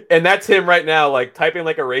 And that's him right now, like typing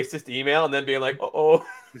like a racist email and then being like, "Oh."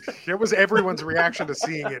 It was everyone's reaction to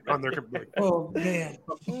seeing it on their computer. Oh man.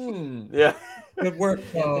 Yeah. Good work,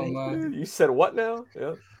 Anthony. You said what now?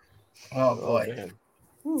 Yeah. Oh boy.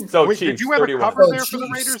 Man. So Wait, Chiefs, did you have 31. a cover there Chiefs. for the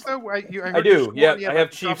Raiders though? I do. Yeah, I have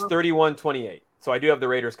a Chiefs cover? 31-28. So I do have the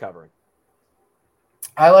Raiders covering.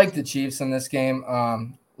 I like the Chiefs in this game.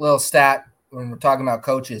 Little stat when we're talking about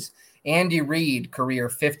coaches. Andy Reid career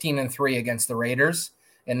 15-3 against the Raiders,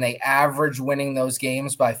 and they average winning those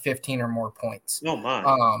games by 15 or more points. Oh my.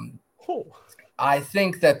 I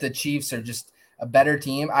think that the Chiefs are just a better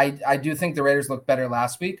team. I do think the Raiders looked better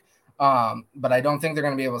last week, but I don't think they're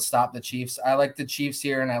going to be able to stop the Chiefs. I like the Chiefs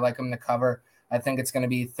here, and I like them to cover. I think it's going to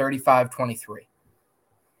be 35-23.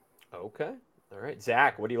 Okay. All right.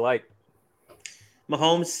 Zach, what do you like?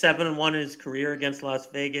 Mahomes 7-1 in his career against Las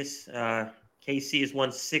Vegas. KC has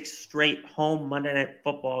won 6 straight home Monday Night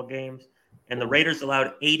Football games, and the Raiders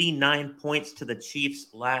allowed 89 points to the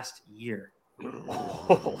Chiefs last year.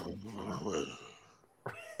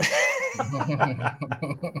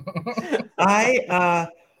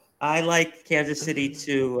 I like Kansas City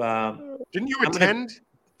to. Didn't you attend?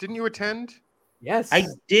 Didn't you attend? Yes, I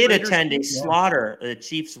did Raiders attend a game? slaughter, the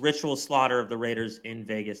Chiefs' ritual slaughter of the Raiders in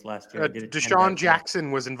Vegas last year. I did attend Deshaun that. Jackson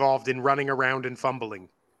was involved in running around and fumbling.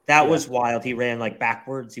 That was wild. He ran like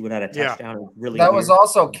backwards. He would have had a Yeah. touchdown. It was really That weird. was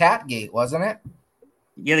also Catgate, wasn't it?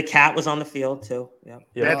 Yeah, the cat was on the field too. Yeah.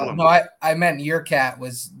 Bedlam. No, I meant your cat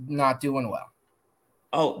was not doing well.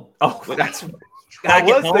 Oh, that's Gotta that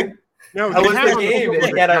get was home. the No, That the was cat the on the game. field was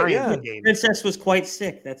They a had a- Giants yeah. game. Princess was quite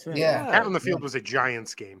sick. That's right. Yeah. Cat on the field was a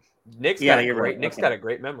Giants game. Nick's Yeah, got a you're great right. Nick's Okay. got a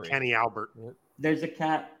great memory. Kenny Albert. There's a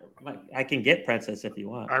cat. I can get Princess if you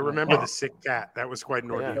want. I remember the sick cat. That was quite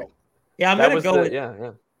an ordeal. Yeah, I'm That gonna was go the, with.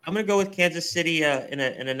 yeah. I'm gonna go with Kansas City in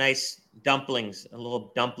a nice dumplings, a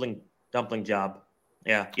little dumpling job.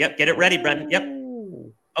 Yeah. Yep. Get it ready, Brendan.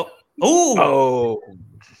 Yep. Oh,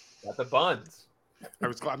 got the buns. I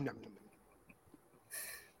was glad.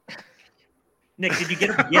 Nick, did you get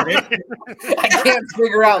it? Yeah. I can't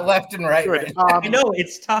figure out left and right. Good. I know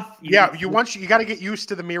it's tough. You got to get used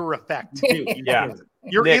to the mirror effect. Yeah.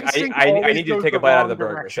 Your Nick, instinct I always need you to goes take a the bite out of wrong the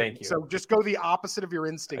burger. direction. Thank you. So just go the opposite of your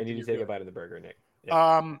instinct. I need you and to take you're a bite of the burger, Nick. good.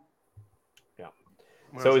 Yeah.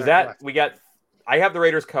 what So was is that left? we got? I have the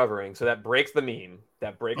Raiders covering, so that breaks the meme.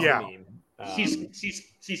 That breaks Yeah. the meme.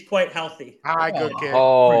 She's quite healthy. Hi, good kid.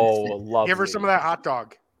 Oh, lovely. Give her some of that hot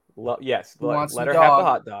dog. Yes, Who let wants her the have the dog?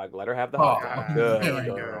 hot dog. Let her have the hot Oh, dog. Good very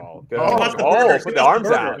girl. good. Good. Oh, wants the burger. Put the arms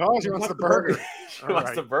out. Oh, she wants the burger. She All wants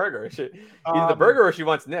right. the burger. Either the burger or she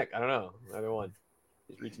wants Nick. I don't know. Either one.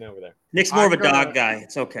 She's reaching over there. Nick's more of a I'm gonna- dog guy.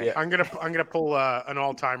 It's okay. Yeah. I'm gonna pull an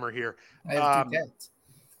all timer here. I have two cats.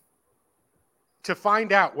 To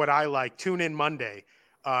find out what I like, tune in Monday.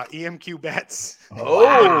 EMQ bets.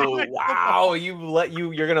 Oh wow!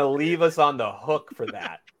 You're gonna leave us on the hook for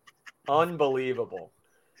that. Unbelievable.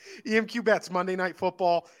 EMQ bets Monday Night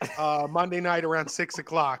Football. Monday night around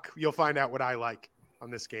 6:00. You'll find out what I like on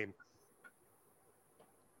this game.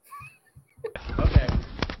 Okay.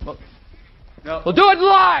 We'll do it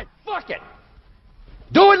live. Fuck it.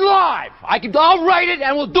 Do it live. I'll write it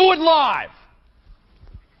and we'll do it live.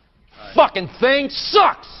 Fucking thing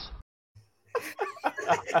sucks.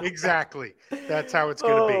 Exactly. That's how it's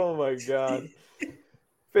gonna be. Oh my god.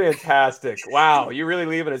 Fantastic. Wow, you're really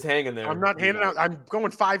leaving us hanging there. I'm not handing out. I'm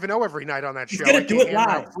going 5-0 every night on that show. gonna I do can't it hand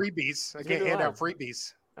live. out freebies. I He's gonna can't do it hand out live.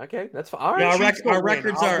 freebies. Okay, that's fine. All right. Yeah, Chiefs will our win.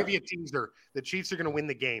 records I'll are- give you a teaser. The Chiefs are going to win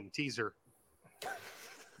the game. Teaser.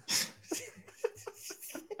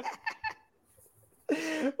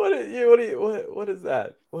 What is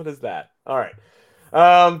that? What is that? All right.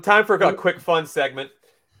 Time for a quick fun segment.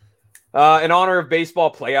 In honor of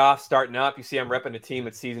baseball playoffs starting up, you see I'm repping a team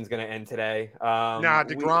that season's going to end today.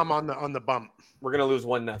 DeGrom on the bump. We're going to lose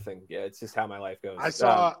 1-0. Yeah, it's just how my life goes. I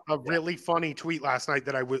saw a really funny tweet last night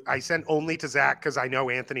that I sent only to Zach because I know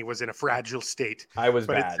Anthony was in a fragile state. I was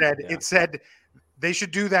But bad. it said they should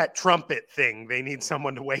do that trumpet thing. They need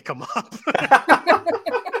someone to wake them up.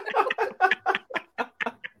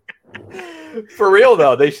 For real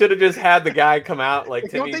though, they should have just had the guy come out like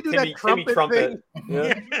Don't Timmy, they do Timmy, that Timmy trumpet Trumpet.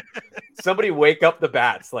 Yeah. Somebody wake up the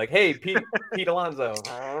bats, like, hey, Pete Alonso.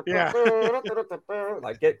 Yeah.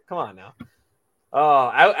 Like, come on now.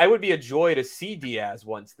 I would be a joy to see Diaz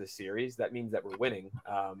once this series. That means that we're winning.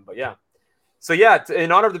 But yeah. So yeah,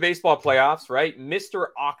 in honor of the baseball playoffs, right? Mr.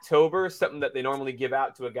 October, something that they normally give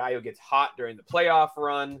out to a guy who gets hot during the playoff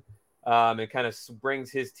run, and kind of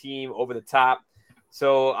brings his team over the top.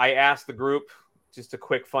 So I asked the group, just a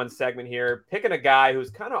quick fun segment here, picking a guy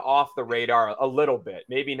who's kind of off the radar a little bit,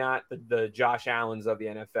 maybe not the Josh Allens of the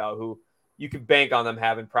NFL, who you can bank on them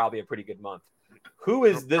having probably a pretty good month. Who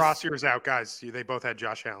is this? Cross yours out, guys. They both had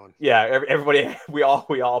Josh Allen. Yeah, everybody, we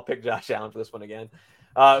all picked Josh Allen for this one again.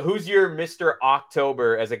 Who's your Mr.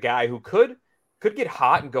 October as a guy who could get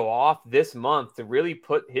hot and go off this month to really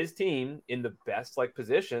put his team in the best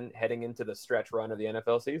position heading into the stretch run of the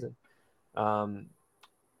NFL season?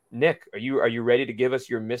 Nick, are you ready to give us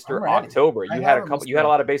your Mr. October? You had a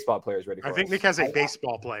lot of baseball players ready for us. I think Nick has a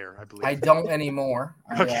baseball player, I believe. I don't anymore.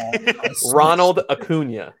 Okay. Ronald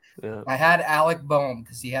Acuna. Yeah. I had Alec Boehm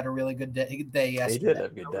because he had a really good day yesterday. He did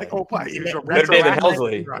have a good day. Better day than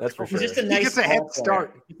Helsley, that's for sure. He's just a nice he gets a head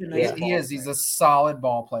start. He is. He's a solid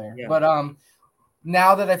ball player. Yeah. But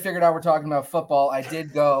now that I figured out we're talking about football, I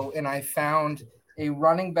did go and I found a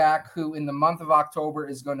running back who in the month of October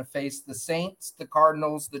is going to face the Saints, the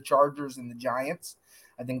Cardinals, the Chargers, and the Giants.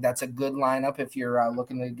 I think that's a good lineup if you're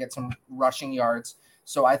looking to get some rushing yards.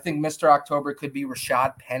 So I think Mr. October could be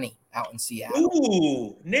Rashad Penny out in Seattle.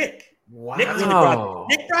 Ooh, Nick. Wow.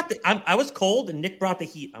 Nick brought the. I was cold, and Nick brought the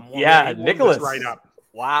heat. Nicholas right up.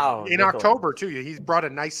 Wow. In October too. He's brought a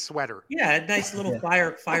nice sweater. Yeah, a nice little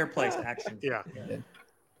fireplace action. Yeah.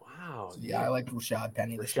 Wow. Yeah, I like Rashad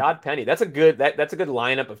Penny. Rashad Penny. That's a good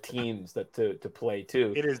lineup of teams to play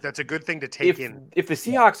too. It is. That's a good thing to take in. If the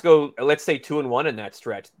Seahawks go, let's say 2-1 in that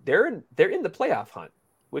stretch, they're in the playoff hunt,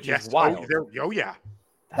 which is wild. Oh yeah.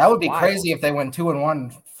 That would be crazy if they win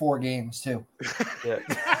 2-1 4 games too. Yeah.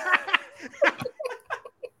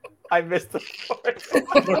 I missed the part.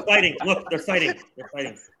 They're fighting. Look, they're fighting.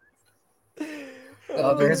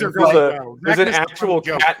 There's an actual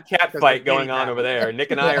cat fight going on over there.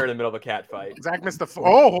 Nick and I are in the middle of a cat fight. Zach missed the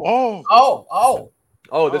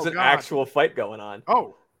There's an actual fight going on.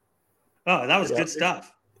 Oh, that was good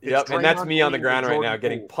stuff. Yep, and that's me on the ground right now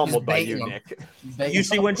getting pummeled by you, Nick.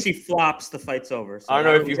 Usually when she flops, the fight's over. So I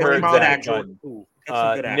don't know if you heard that,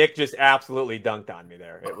 but Nick just absolutely dunked on me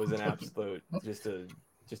there. It was an absolute just a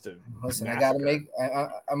Listen, massacre. I gotta make.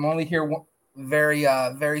 I'm only here very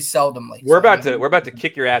seldomly. We're about to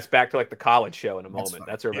kick your ass back to the college show in a moment.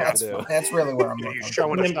 That's what we're about to do. That's really where I'm going.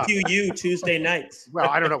 Showing us MQU Tuesday nights. Well,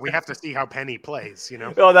 I don't know. We have to see how Penny plays.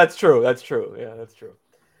 Oh, that's true. Yeah, that's true.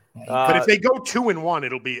 But if they go 2-1,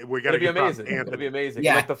 it'll be amazing. It'll be amazing.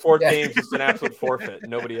 Yeah. The fourth game's just an absolute forfait.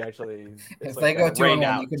 Nobody actually. If they go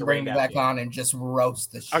 2-1, you can bring me back on and just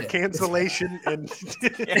roast the shit. A cancellation and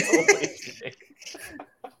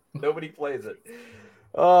nobody plays it.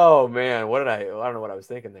 Oh man, I don't know what I was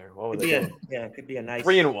thinking there. What was it? It could be a nice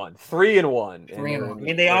 3-1. 3-1. 3-1. I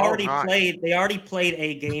mean, they already played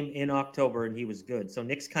a game in October, and he was good. So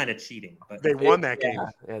Nick's kind of cheating, but they won that game.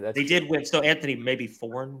 Yeah, they did win. So Anthony, maybe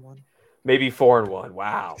 4-1. Maybe 4-1.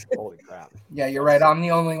 Wow, holy crap! Yeah, you're right. I'm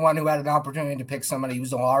the only one who had an opportunity to pick somebody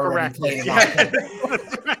who's already played in October.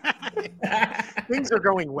 Things are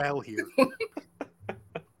going well here.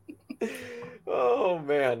 Oh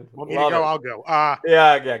man! Want me to go? I'll go.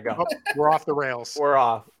 Yeah, go. Oh, we're off the rails. We're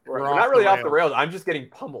off. We're not really off the rails. I'm just getting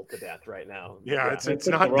pummeled to death right now. Yeah, it's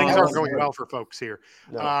not. Things aren't going well for folks here.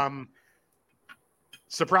 No.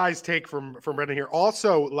 Surprise take from Brendan here.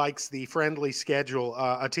 Also likes the friendly schedule.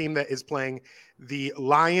 A team that is playing the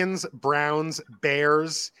Lions, Browns,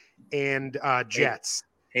 Bears, and Jets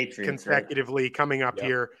Patriots consecutively coming up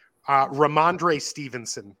here. Ramondre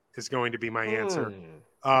Stevenson is going to be my answer.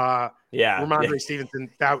 Ramondre Stevenson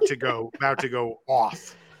about to go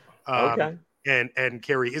off. Okay. And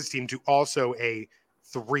carry his team to also a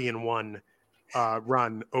 3-1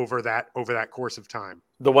 run over that course of time.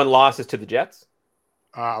 The one loss is to the Jets.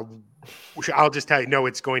 I'll just tell you, no,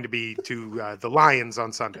 it's going to be to the Lions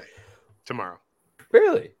on Sunday, tomorrow.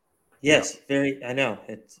 Really? Yes, very. I know.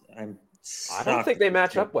 I don't think they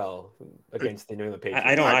match up well against the New England Patriots.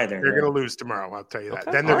 I don't either. They're going to lose tomorrow. I'll tell you that.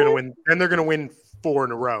 Okay. Then they're going to win. Then they're going to win 4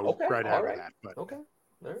 in a row right after that. But okay.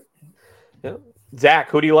 All right. Yeah. Zach,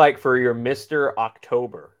 who do you like for your Mr.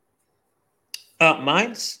 October?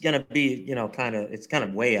 Mine's gonna be, it's kind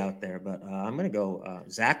of way out there, but I'm gonna go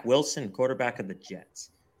Zach Wilson, quarterback of the Jets.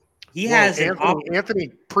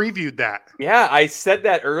 Anthony previewed that. Yeah, I said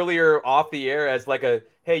that earlier off the air as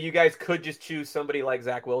hey, you guys could just choose somebody like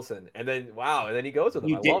Zach Wilson, and then he goes with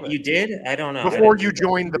him. I love it. You did? I don't know. Before you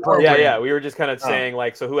joined the program. Yeah. We were just kind of saying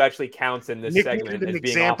so who actually counts in this segment an as being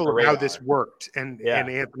example off the of how radar. this worked, and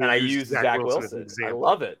Anthony I used Zach Wilson. as an example. I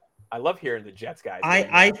love it. I love hearing the Jets guys.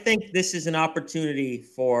 I think this is an opportunity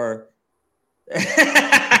for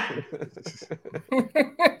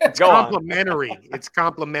It's complimentary. It's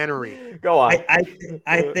complimentary. Go on.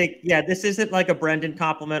 I think, this isn't like a Brendan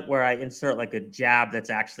compliment where I insert like a jab that's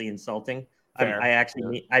actually insulting.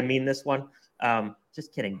 I mean this one.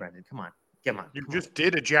 Just kidding, Brendan. Come on. You just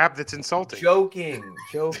did a jab that's insulting. Joking,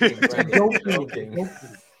 Brendan.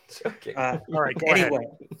 Joking. All right, go anyway.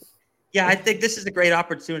 ahead. Yeah, I think this is a great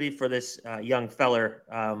opportunity for this young feller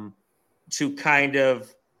to kind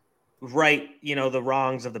of right, the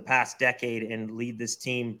wrongs of the past decade and lead this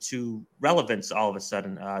team to relevance all of a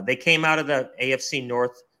sudden. They came out of the AFC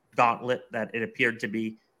North gauntlet that it appeared to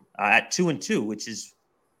be at 2-2, which is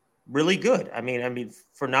really good. I mean,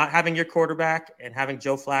 for not having your quarterback and having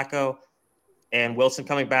Joe Flacco and Wilson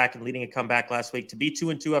coming back and leading a comeback last week, to be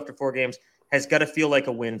 2-2 after 4 games has got to feel like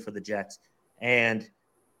a win for the Jets. And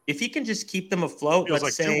if he can just keep them afloat,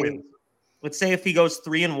 let's say if he goes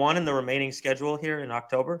 3-1 in the remaining schedule here in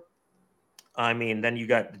October, then you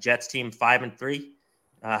got the Jets team 5-3.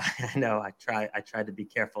 I know I tried to be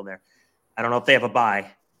careful there. I don't know if they have a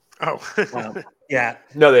bye. Oh, yeah.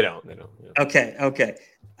 No, they don't. Yeah. Okay.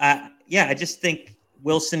 I just think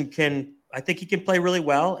Wilson can play really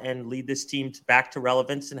well and lead this team back to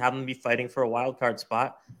relevance and have them be fighting for a wild card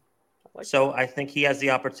spot. I think he has the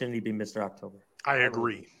opportunity to be Mr. October. I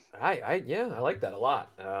agree. I like that a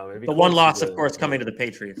lot. The one loss, of course, coming to the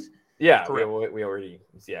Patriots. Yeah, we already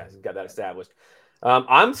got that established.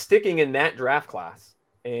 I'm sticking in that draft class,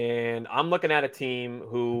 and I'm looking at a team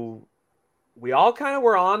who we all kind of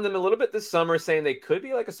were on them a little bit this summer, saying they could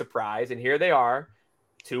be like a surprise, and here they are,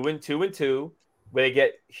 2-2, where they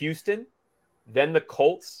get Houston, then the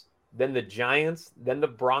Colts, then the Giants, then the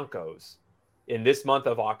Broncos in this month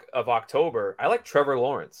of October. I like Trevor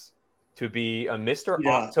Lawrence to be a Mr.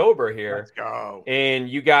 October here. Let's go. And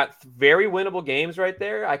you got very winnable games right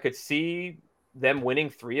there. I could see them winning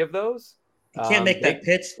 3 of those. You can't make that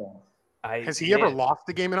pitch, though. Has he ever lost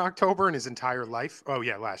the game in October in his entire life? Oh,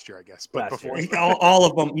 yeah, last year, I guess. But before all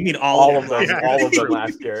of them. You mean all of them? All of them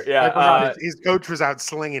last year. Yeah. His coach was out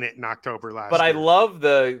slinging it in October last year. But I love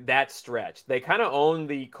that stretch. They kind of own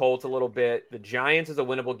the Colts a little bit. The Giants is a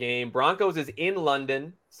winnable game. Broncos is in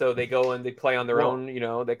London, so they go and they play on their own.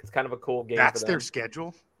 It's kind of a cool game. That's for them. their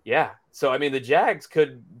schedule. Yeah. So the Jags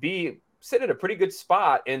could sit at a pretty good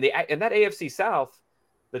spot, and that AFC South.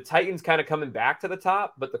 The Titans kind of coming back to the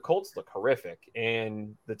top, but the Colts look horrific,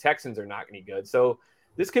 and the Texans are not any good. So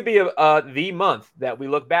this could be the month that we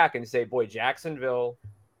look back and say, boy, Jacksonville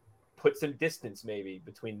put some distance maybe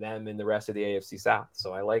between them and the rest of the AFC South.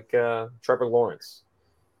 So I like Trevor Lawrence.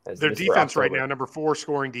 Their defense right now, number 4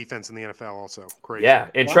 scoring defense in the NFL also. Crazy. Yeah,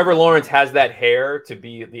 and Trevor Lawrence has that hair to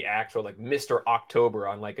be the actual Mr. October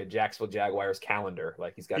on a Jacksonville Jaguars calendar.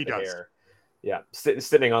 He's got the hair. Yeah,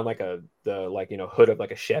 sitting on hood of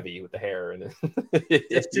a Chevy with the hair and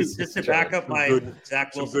just to back up my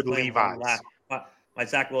Zach Wilson claim my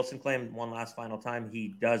Zach Wilson claim one last final time.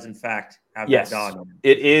 He does in fact have that dog.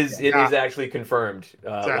 It is actually confirmed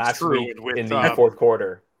last week in the fourth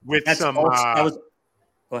quarter with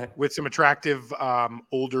go ahead. With some attractive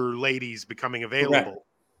older ladies becoming available.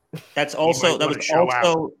 Correct. That was also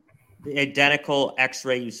the identical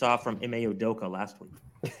X-ray you saw from Ime Udoka last week.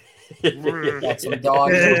 That's some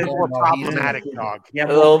dog. More problematic dog. Yeah, a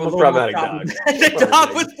little more problematic dog. The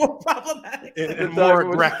dog was more problematic. And more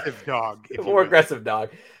aggressive dog. More aggressive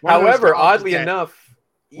dog. However, oddly enough,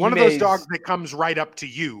 one of those dogs that comes right up to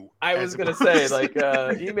you. I was going to say,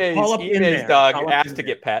 Ime's dog asked to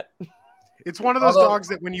get pet. It's one of those dogs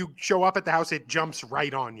that when you show up at the house, it jumps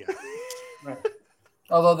right on you. Right.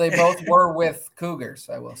 Although they both were with cougars,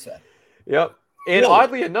 I will say. Yep. And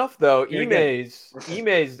oddly enough, though,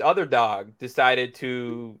 Ime's other dog decided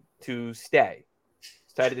to stay.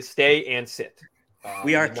 Decided to stay and sit.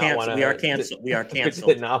 We are canceled. We are canceled.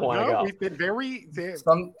 Did not want to go. We've been very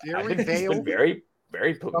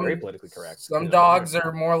politically correct. Some dogs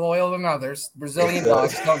are more loyal than others. Brazilian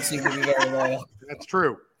dogs don't seem to be very loyal. That's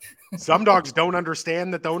true. Some dogs don't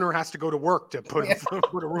understand that the owner has to go to work to put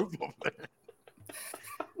a roof over there.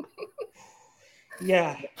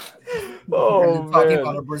 Yeah. Talking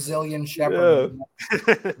about a Brazilian Shepherd.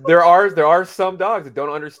 Yeah. There are some dogs that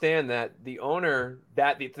don't understand that the owner's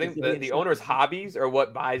hobbies are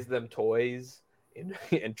what buys them toys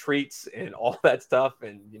and treats and all that stuff,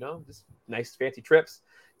 and just nice fancy trips.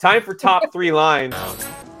 Time for top 3 lines.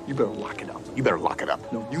 You better lock it up. You better lock it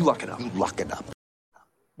up. No, you lock it up. You lock it up.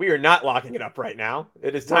 We are not locking it up right now.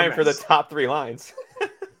 It is time for the top 3 lines.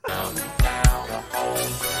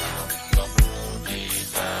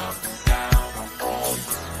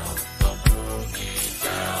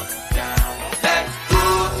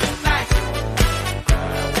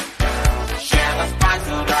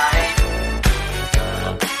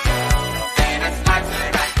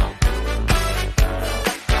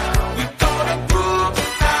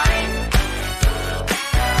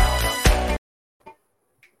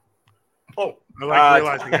 I like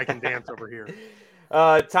realizing I can dance over here.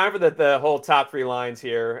 Time for the whole top 3 lines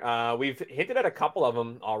here. We've hinted at a couple of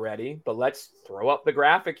them already, but let's throw up the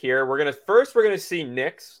graphic here. We're gonna see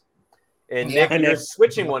Nick's, and Nick, you're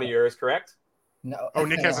switching one of yours, correct? No. Oh,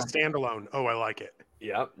 Nick has a standalone. Oh, I like it.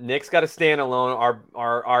 Yep, Nick's got a standalone.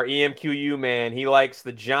 Our EMQU man, he likes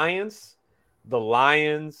the Giants, the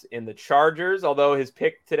Lions, and the Chargers. Although his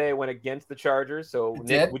pick today went against the Chargers, so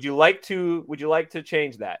Nick, would you like to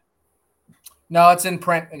change that? No, it's in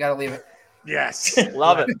print. I gotta leave it. Yes.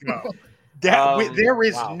 Love it. There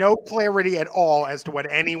is no clarity at all as to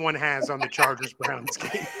what anyone has on the Chargers-Browns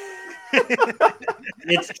game.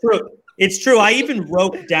 It's true. I even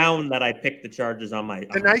wrote down that I picked the Chargers on my.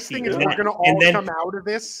 The nice thing is we're going to all come out of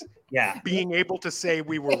this being able to say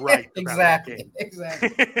we were right. Exactly.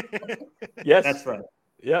 Yes. That's right.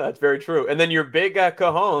 Yeah, that's very true. And then your big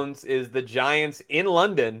cojones is the Giants in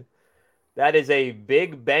London. That is a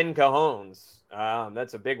big Ben Cajones.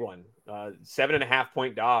 That's a big one.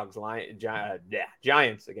 7.5-point dogs.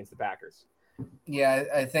 Giants against the Packers. Yeah,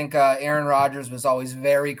 I think Aaron Rodgers was always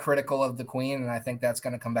very critical of the Queen, and I think that's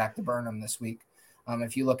going to come back to burn him this week.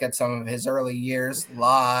 If you look at some of his early years, a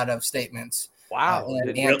lot of statements. Wow,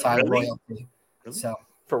 anti-royalty. Really? So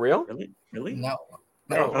for real? Really? No.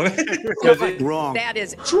 Wrong. That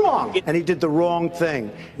is wrong. And he did the wrong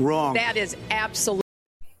thing. Wrong. That is absolutely.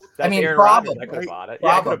 Aaron Rodgers. I could have bought it.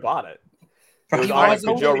 Yeah, I could have bought it.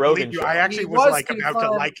 Joe Rogan show. I actually was like about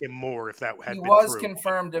to like him more if that had been true. He was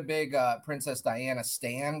confirmed a big Princess Diana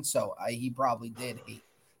stan, so he probably did hate.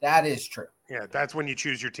 That is true. Yeah, that's when you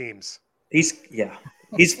choose your teams. He's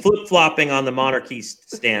flip-flopping on the monarchy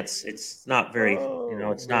stance. It's not very,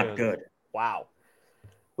 it's not good. Wow.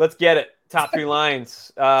 Let's get it. Top 3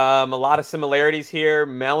 lines. A lot of similarities here.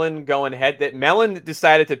 Mellon going head. Mellon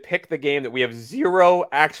decided to pick the game that we have zero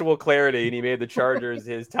actual clarity, and he made the Chargers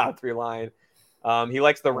his top 3 line. He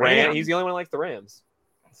likes the Rams. He's the only one who likes the Rams.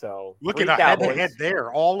 So look at a head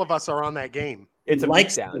there. All of us are on that game. It's a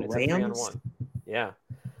beatdown. It's a 3-on-1. Yeah.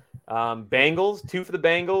 Bengals, 2 for the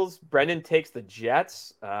Bengals. Brendan takes the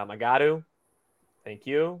Jets. I got to. Thank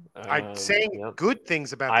you. I'm saying good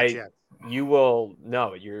things about the Jets. You will.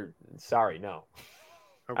 No, you're sorry. No.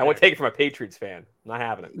 Okay. I would take it from a Patriots fan. Not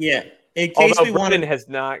having it. Yeah. In case Brendan has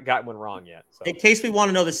not got one wrong yet. So. In case we want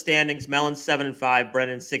to know the standings, Mellon's 7-5,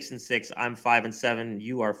 Brendan 6-6, I'm 5-7,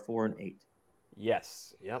 you are 4-8.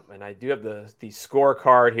 Yes. Yep. And I do have the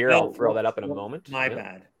scorecard here. I'll throw that up in a moment. My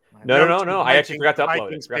bad. No. I actually forgot to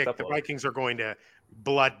upload it. The Vikings are going to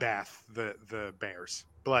bloodbath the Bears.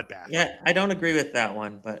 Bloodbath. Yeah, I don't agree with that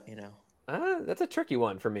one, but that's a tricky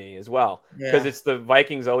one for me as well because it's the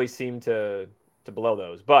Vikings always seem to blow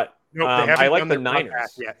those, but. Nope, I like the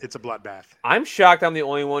Niners. Yeah, it's a bloodbath. I'm shocked I'm the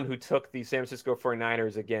only one who took the San Francisco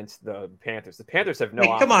 49ers against the Panthers. The Panthers have no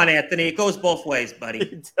offense. Come on, Anthony. It goes both ways, buddy.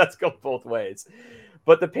 It does go both ways.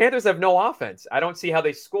 But the Panthers have no offense. I don't see how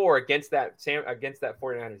they score against that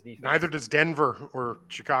 49ers defense. Neither does Denver or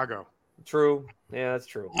Chicago. True. Yeah, that's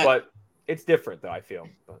true. But it's different, though, I feel.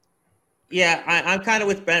 But. Yeah, I'm kind of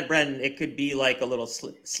with Brendan. It could be like a little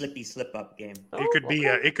slippy slip-up game.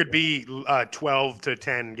 It could be a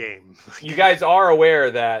 12-10 game. You guys are aware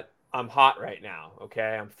that I'm hot right now.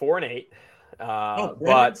 Okay, I'm 4-8.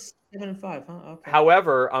 But 7-5. Huh? Okay.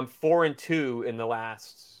 However, I'm 4-2 in the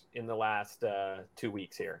last 2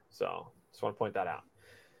 weeks here. So just want to point that out.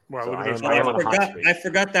 Well, so look at those. I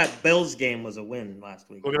forgot that Bills game was a win last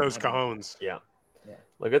week. Look at those cajones. Yeah.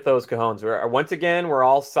 Look at those cajones. Once again, we're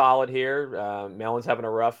all solid here. Mellon's having a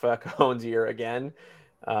rough cajones year again.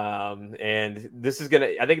 And this is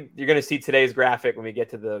I think you're going to see today's graphic when we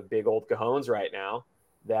get to the big old cajones right now,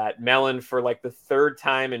 that Mellon, for like the 3rd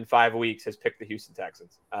time in 5 weeks, has picked the Houston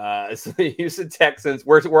Texans. So the Houston Texans,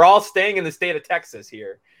 we're all staying in the state of Texas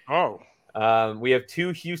here. Oh. We have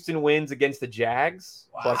 2 Houston wins against the Jags,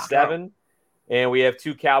 +7. And we have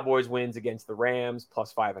 2 Cowboys wins against the Rams,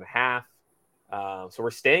 +5.5. So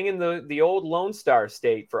we're staying in the old Lone Star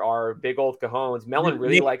state for our big old cajones. Mellon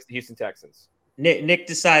really likes the Houston Texans. Nick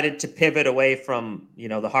decided to pivot away from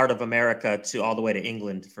the heart of America to all the way to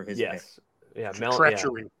England for his pick. Yeah,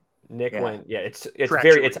 treachery. Yeah. Nick went. Yeah,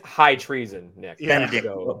 it's high treason, Nick.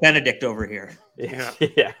 Benedict over here.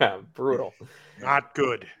 Yeah, brutal. Not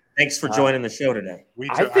good. Thanks for joining the show today.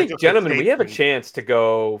 I think, gentlemen, we have a chance to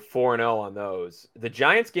go 4-0 on those. The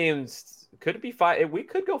Giants games could be 5. We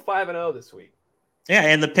could go 5-0 this week. Yeah,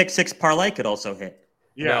 and the pick 6 parlay could also hit.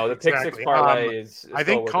 Yeah, the pick 6 parlay is I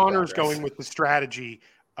think Connor's going with the strategy.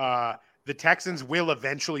 The Texans will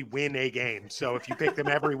eventually win a game. So if you pick them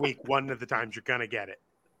every week, one of the times you're going to get it.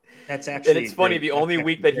 That's actually. And it's funny. The only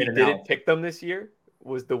week that he didn't pick them this year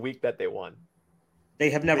was the week that they won. They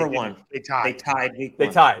have never won. They tied. They tied week They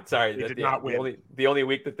one. tied. Sorry, They did not win. The only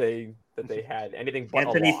week that they had anything but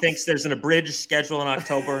Anthony a loss. thinks there's an abridged schedule in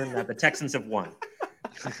October and that the Texans have won.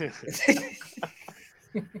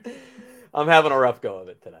 I'm having a rough go of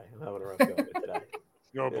it today.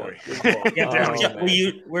 Oh boy.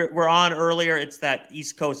 We're on earlier. It's that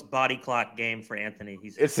East Coast body clock game for Anthony.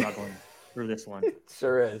 He's struggling through this one. It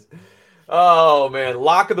sure is. Oh man,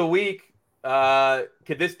 lock of the week.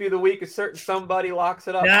 Could this be the week a certain somebody locks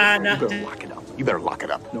it up? You better lock it up. You better lock it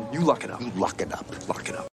up. No, you lock it up. Lock it up. Lock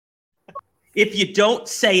it up. If you don't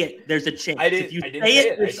say it, there's a chance. If you say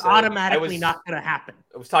it, it's automatically not going to happen.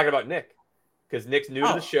 I was talking about Nick because Nick's new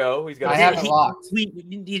to the show. He's got. I have it locked.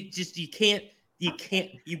 You can't.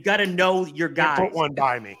 You got to know your guys. Put one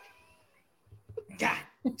by me. God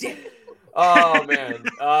damn it. Oh man,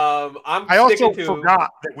 I also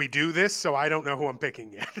forgot that we do this, so I don't know who I'm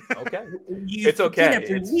picking yet. Okay, it's okay.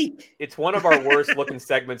 It's one of our worst looking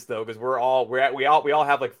segments though, because we all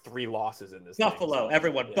have like 3 losses in this. Buffalo, thing.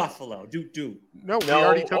 Everyone, yeah. Buffalo, do. No, we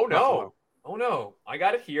already took Buffalo. Oh no, I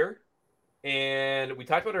got it here, and we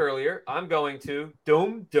talked about it earlier. I'm going to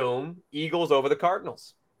Doom Eagles over the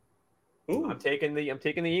Cardinals. Ooh. I'm taking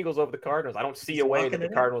the Eagles over the Cardinals. I don't see a way that the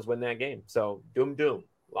Cardinals win that game. So Doom,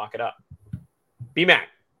 lock it up. B-Mac.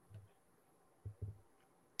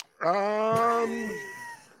 God.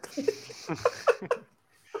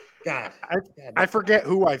 I forget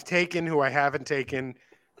who I've taken, who I haven't taken.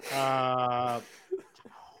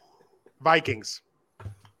 Vikings.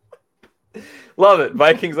 Love it.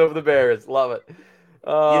 Vikings over the Bears. Love it.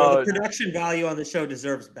 The production value on the show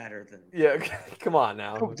deserves better than. Yeah, come on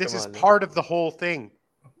now. This is part of the whole thing.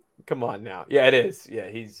 Come on now. Yeah, it is. Yeah,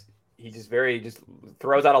 he just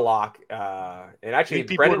throws out a lock. And actually,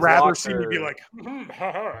 people would rather see me be like,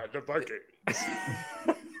 the Vikings.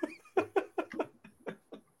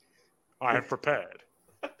 I have prepared.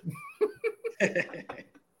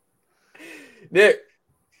 Nick,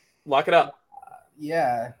 lock it up.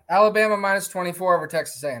 Yeah, Alabama minus 24 over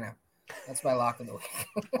Texas A&M. That's my lock of the week.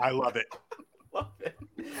 I love it. Are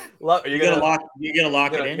you gonna lock it in? You're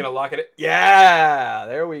gonna lock it in? Yeah,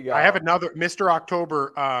 there we go. I have another Mr.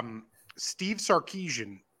 October. Steve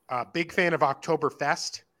Sarkisian, big fan of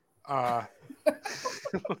Oktoberfest.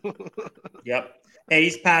 Yep. Hey,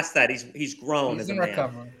 he's past that. He's grown. He's as in a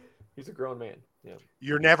recovery. Man. He's a grown man. Yeah.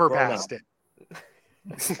 You're never past it.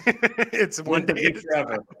 It's one day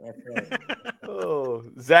forever. That's right. Oh,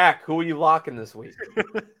 Zach, who are you locking this week?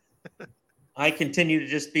 I continue to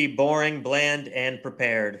just be boring, bland, and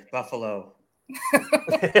prepared. Buffalo.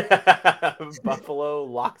 Buffalo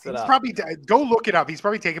locks it up. Go look it up. He's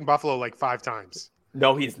probably taken Buffalo like 5 times.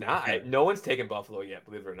 No, he's not. No one's taken Buffalo yet,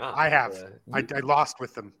 believe it or not. I have. I lost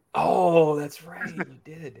with them. Oh, that's right. You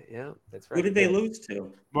did. Yeah, that's right. Who did they lose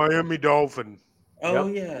to? Miami Dolphin. Oh,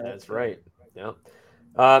 yep, yeah. That's right. Yeah.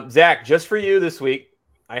 Zach, just for you this week,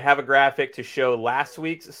 I have a graphic to show last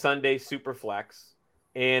week's Sunday Superflex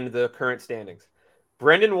and the current standings.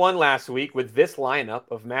 Brendan won last week with this lineup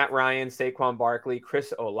of Matt Ryan, Saquon Barkley,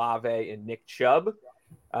 Chris Olave, and Nick Chubb.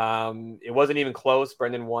 It wasn't even close.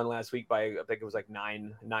 Brendan won last week by, I think it was like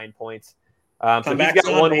nine points. So he's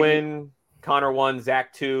got 1 win. Connor 1,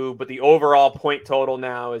 Zach 2. But the overall point total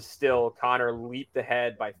now is still Connor leaped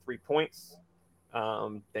ahead by 3 points.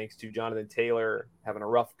 Thanks to Jonathan Taylor having a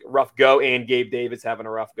rough go and Gabe Davis having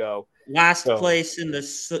a rough go. Last place in the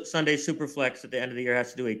Sunday Superflex at the end of the year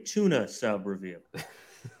has to do a tuna sub review.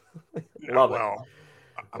 I'm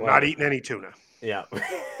not eating any tuna. Yeah.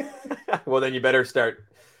 Well, then you better start,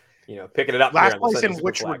 picking it up. Last place in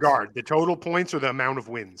which regard? The total points or the amount of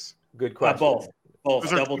wins? Good question. Both.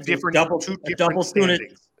 Those are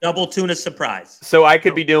double tuna surprise. So I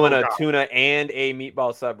could be doing a tuna and a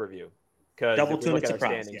meatball sub review. Double tuna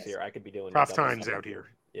surprise. Yes. Here, I could be doing tough times out here.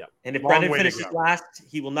 Yeah. And if Brendan finishes last,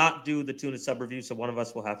 he will not do the tuna sub review, so one of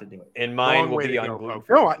us will have to do it. And mine will be on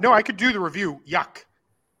gluten. No, I could do the review. Yuck.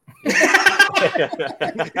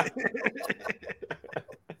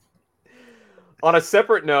 On a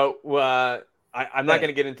separate note, I'm not going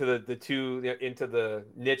to get into the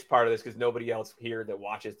niche part of this because nobody else here that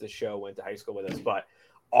watches the show went to high school with us. But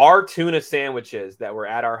our tuna sandwiches that were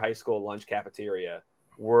at our high school lunch cafeteria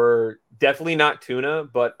were definitely not tuna,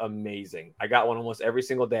 but amazing. I got one almost every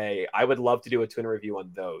single day. I would love to do a tuna review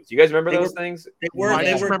on those. You guys remember those things?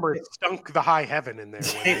 I remember it stunk the high heaven in there.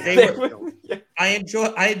 I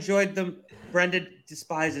enjoyed them. Brendan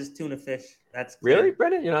despises tuna fish. That's clear. Really,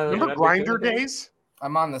 Brendan? Remember Grinder Days?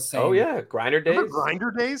 I'm on the same. Oh yeah, Grinder Days. Remember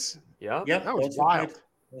Grinder Days? Yeah, that was wild.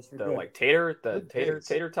 The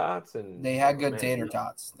tater tots, and they had good tater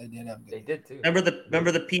tots. They did have good. They did too.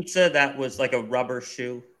 Remember the pizza that was like a rubber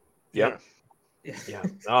shoe? Yep. Yeah.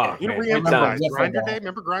 Oh, You man. re-emphasize Grinder Day.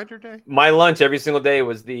 Remember Grinder Day? My lunch every single day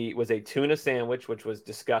was a tuna sandwich, which was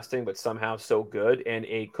disgusting, but somehow so good, and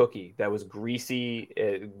a cookie that was greasy.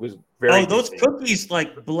 It was very. Those greasy. cookies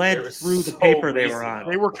like bled through the so paper they greasy. were on.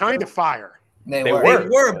 They were kind of fire. They They were.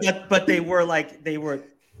 were, but they were like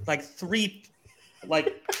 3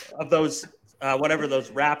 of those whatever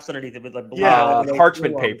those wraps underneath it with like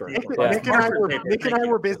parchment paper. Nick and I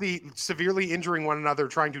were busy severely injuring one another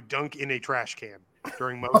trying to dunk in a trash can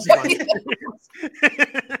during most lunch.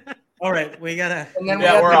 All right, we gotta.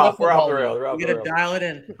 We're off the rail. We gotta dial it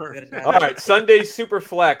in. All right, Sunday Super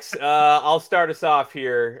Flex. I'll start us off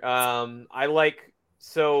here. I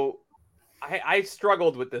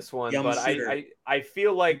struggled with this one, but I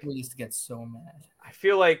feel like we used to get so mad. I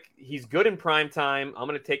feel like he's good in prime time. I'm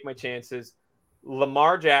going to take my chances.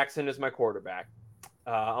 Lamar Jackson is my quarterback.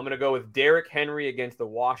 I'm going to go with Derrick Henry against the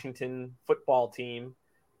Washington football team.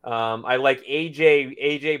 I like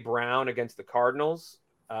AJ Brown against the Cardinals,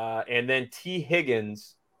 and then T.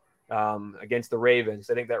 Higgins against the Ravens.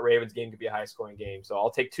 I think that Ravens game could be a high-scoring game. So I'll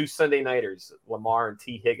take 2 Sunday nighters, Lamar and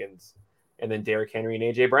T. Higgins, and then Derrick Henry and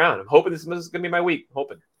AJ Brown. I'm hoping this is going to be my week.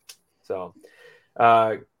 So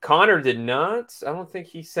Connor did not. I don't think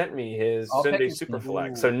he sent me his Sunday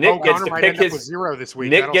Superflex. So Nick gets to pick his 0 this week.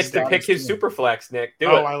 Nick gets to pick his Superflex. Nick, do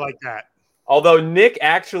it. I like that. Although Nick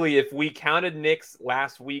actually, if we counted Nick's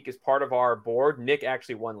last week as part of our board, Nick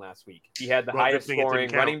actually won last week. He had the highest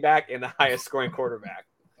scoring running back and the highest scoring quarterback.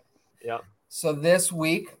 Yep. So this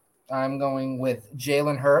week I'm going with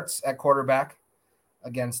Jalen Hurts at quarterback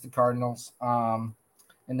against the Cardinals.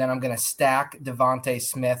 And then I'm going to stack Devontae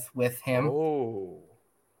Smith with him. Oh.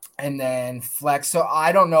 And then flex. So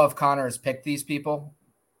I don't know if Connor has picked these people.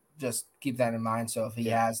 Just keep that in mind. So if he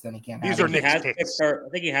has, then he can't have These are Nick's picks. I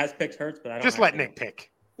think he has picked Hurts, but I don't. Just let Nick pick.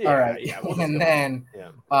 All right. And then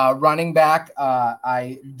running back,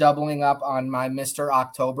 I doubling up on my Mr.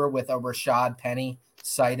 October with a Rashad Penny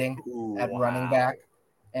sighting at running back.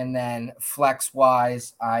 And then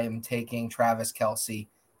flex-wise, I am taking Travis Kelce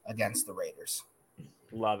against the Raiders.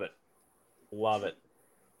 Love it.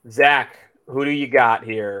 Zach, who do you got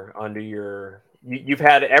here under your you've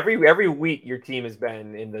had every week your team has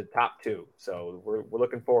been in the top 2. So we're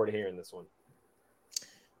looking forward to hearing this one.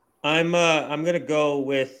 I'm going to go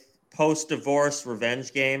with post-divorce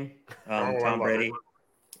revenge game. Tom Brady.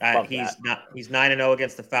 He's 9-0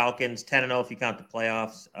 against the Falcons, 10-0 if you count the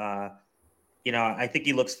playoffs. I think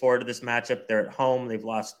he looks forward to this matchup. They're at home. They've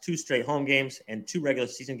lost 2 straight home games and 2 regular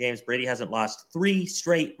season games. Brady hasn't lost 3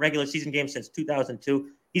 straight regular season games since 2002.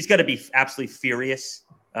 He's got to be absolutely furious.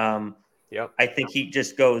 I think he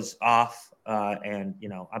just goes off, and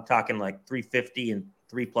I'm talking like 350 and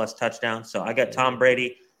 3+ touchdowns. So I got Tom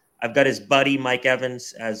Brady. I've got his buddy Mike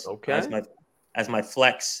Evans as my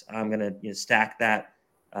flex. I'm gonna stack that.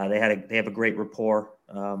 They have a great rapport.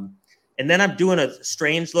 And then I'm doing a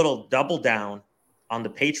strange little double down on the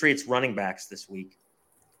Patriots running backs this week.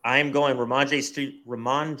 I am going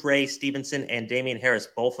Ramondre Stevenson and Damian Harris,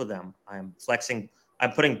 both of them. I'm flexing.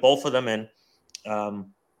 I'm putting both of them in.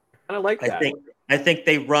 I like that. I think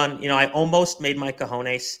they run. I almost made my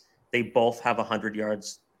cojones. They both have 100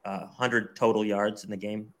 yards, 100 total yards in the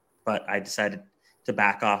game, but I decided to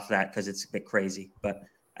back off that because it's a bit crazy. But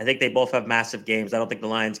I think they both have massive games. I don't think the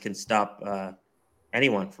Lions can stop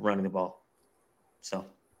anyone from running the ball. So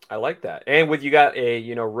I like that. And with you got a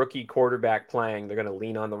rookie quarterback playing, they're going to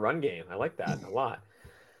lean on the run game. I like that a lot.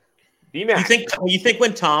 B-Mac. You think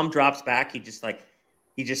when Tom drops back, he just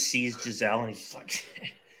sees Giselle and he's like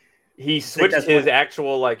he switched his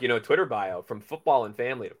actual Twitter bio from football and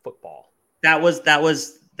family to football. That was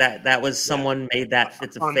someone made that.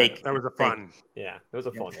 It's a fake. That was a fun. Yeah, it was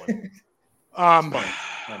a fun one.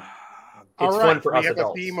 Fun. It's fun for us we have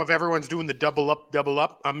adults. a theme of everyone's doing the double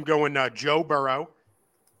up. I'm going Joe Burrow,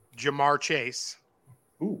 Jamar Chase.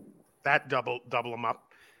 Ooh, that double them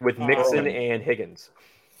up with Mixon and Higgins.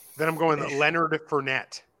 Then I'm going Leonard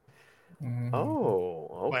Fournette.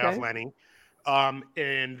 Oh, okay. Playoff Lenny.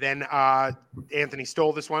 And then Anthony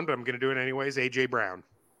stole this one, but I'm going to do it anyways. AJ Brown.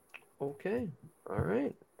 Okay. All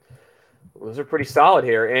right. Well, those are pretty solid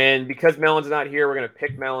here. And because Melon's not here, we're going to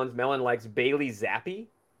pick Melon's. Melon likes Bailey Zappi.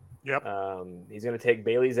 Yep. He's going to take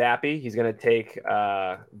Bailey Zappi. He's going to take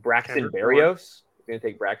Braxton Berrios. He's going to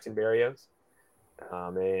take Braxton Berrios.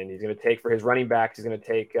 And he's going to take, for his running backs, he's going to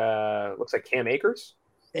take, looks like Cam Akers.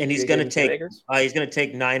 And he's going to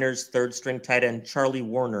take Niners third string tight end Charlie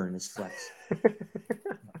Warner in his flex.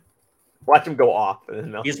 Watch him go off.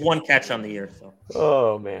 He has 1 catch on the year. So.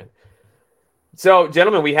 Oh, man. So,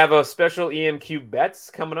 gentlemen, we have a special EMQ bets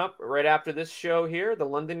coming up right after this show here, the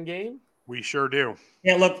London game. We sure do.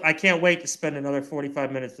 Yeah, look, I can't wait to spend another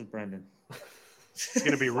 45 minutes with Brendan. It's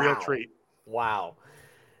going to be a real treat. Wow.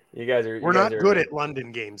 You guys are. We're not good at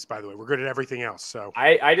London games, by the way. We're good at everything else. So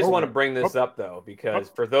I just want to bring this up though, because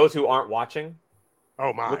for those who aren't watching,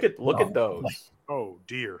 oh my, look at those. Oh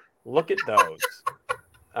dear, look at those.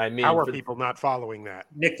 I mean, how are people not following that?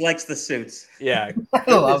 Nick likes the suits. Yeah,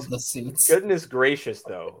 I love the suits. Goodness gracious,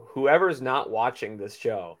 though, whoever's not watching this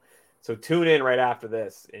show, so tune in right after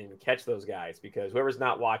this and catch those guys, because whoever's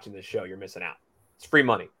not watching this show, you're missing out. It's free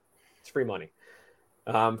money. It's free money.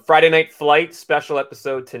 Friday Night Flight special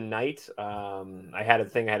episode tonight. I had a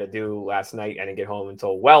thing I had to do last night. I didn't get home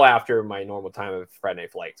until well after my normal time of Friday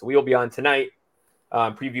Night Flight. So we will be on tonight,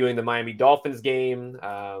 previewing the Miami Dolphins game.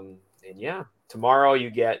 And yeah, tomorrow you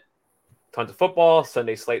get tons of football.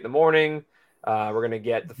 Sunday slate in the morning. We're gonna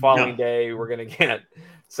get the following day. We're gonna get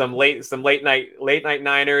some late night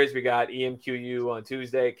Niners. We got EMQU on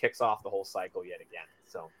Tuesday. Kicks off the whole cycle yet again.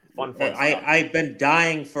 So fun stuff. I've been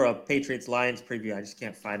dying for a Patriots Lions preview. I just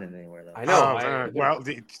can't find it anywhere though. I know. Well,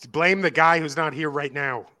 blame the guy who's not here right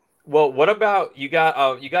now. Well, what about you got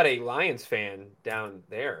a Lions fan down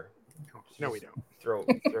there? No, we don't. Throw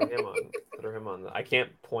him on. I can't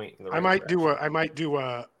point in the right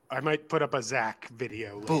I might put up a Zach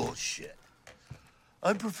video later. Bullshit.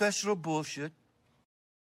 Unprofessional bullshit.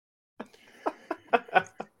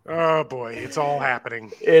 Oh boy, it's all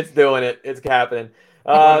happening. It's doing it. It's happening.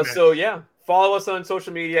 So yeah, follow us on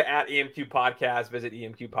social media at EMQ Podcast. Visit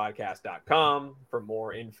emqpodcast.com for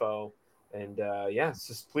more info. And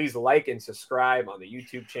just please like and subscribe on the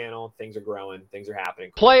YouTube channel. Things are growing. Things are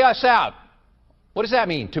happening. Play us out. What does that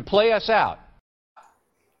mean? To play us out.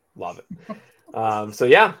 Love it. So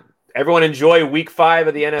yeah, everyone enjoy week 5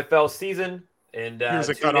 of the NFL season. And here's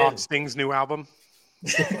a cut off Sting's new album.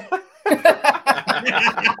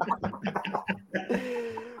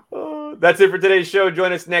 That's it for today's show.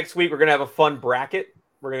 Join us next week. We're going to have a fun bracket.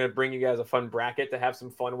 We're going to bring you guys a fun bracket to have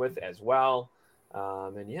some fun with as well.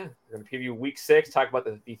 And yeah, we're going to preview week 6, talk about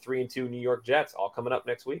the 3-2 New York Jets, all coming up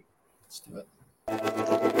next week. Let's do it.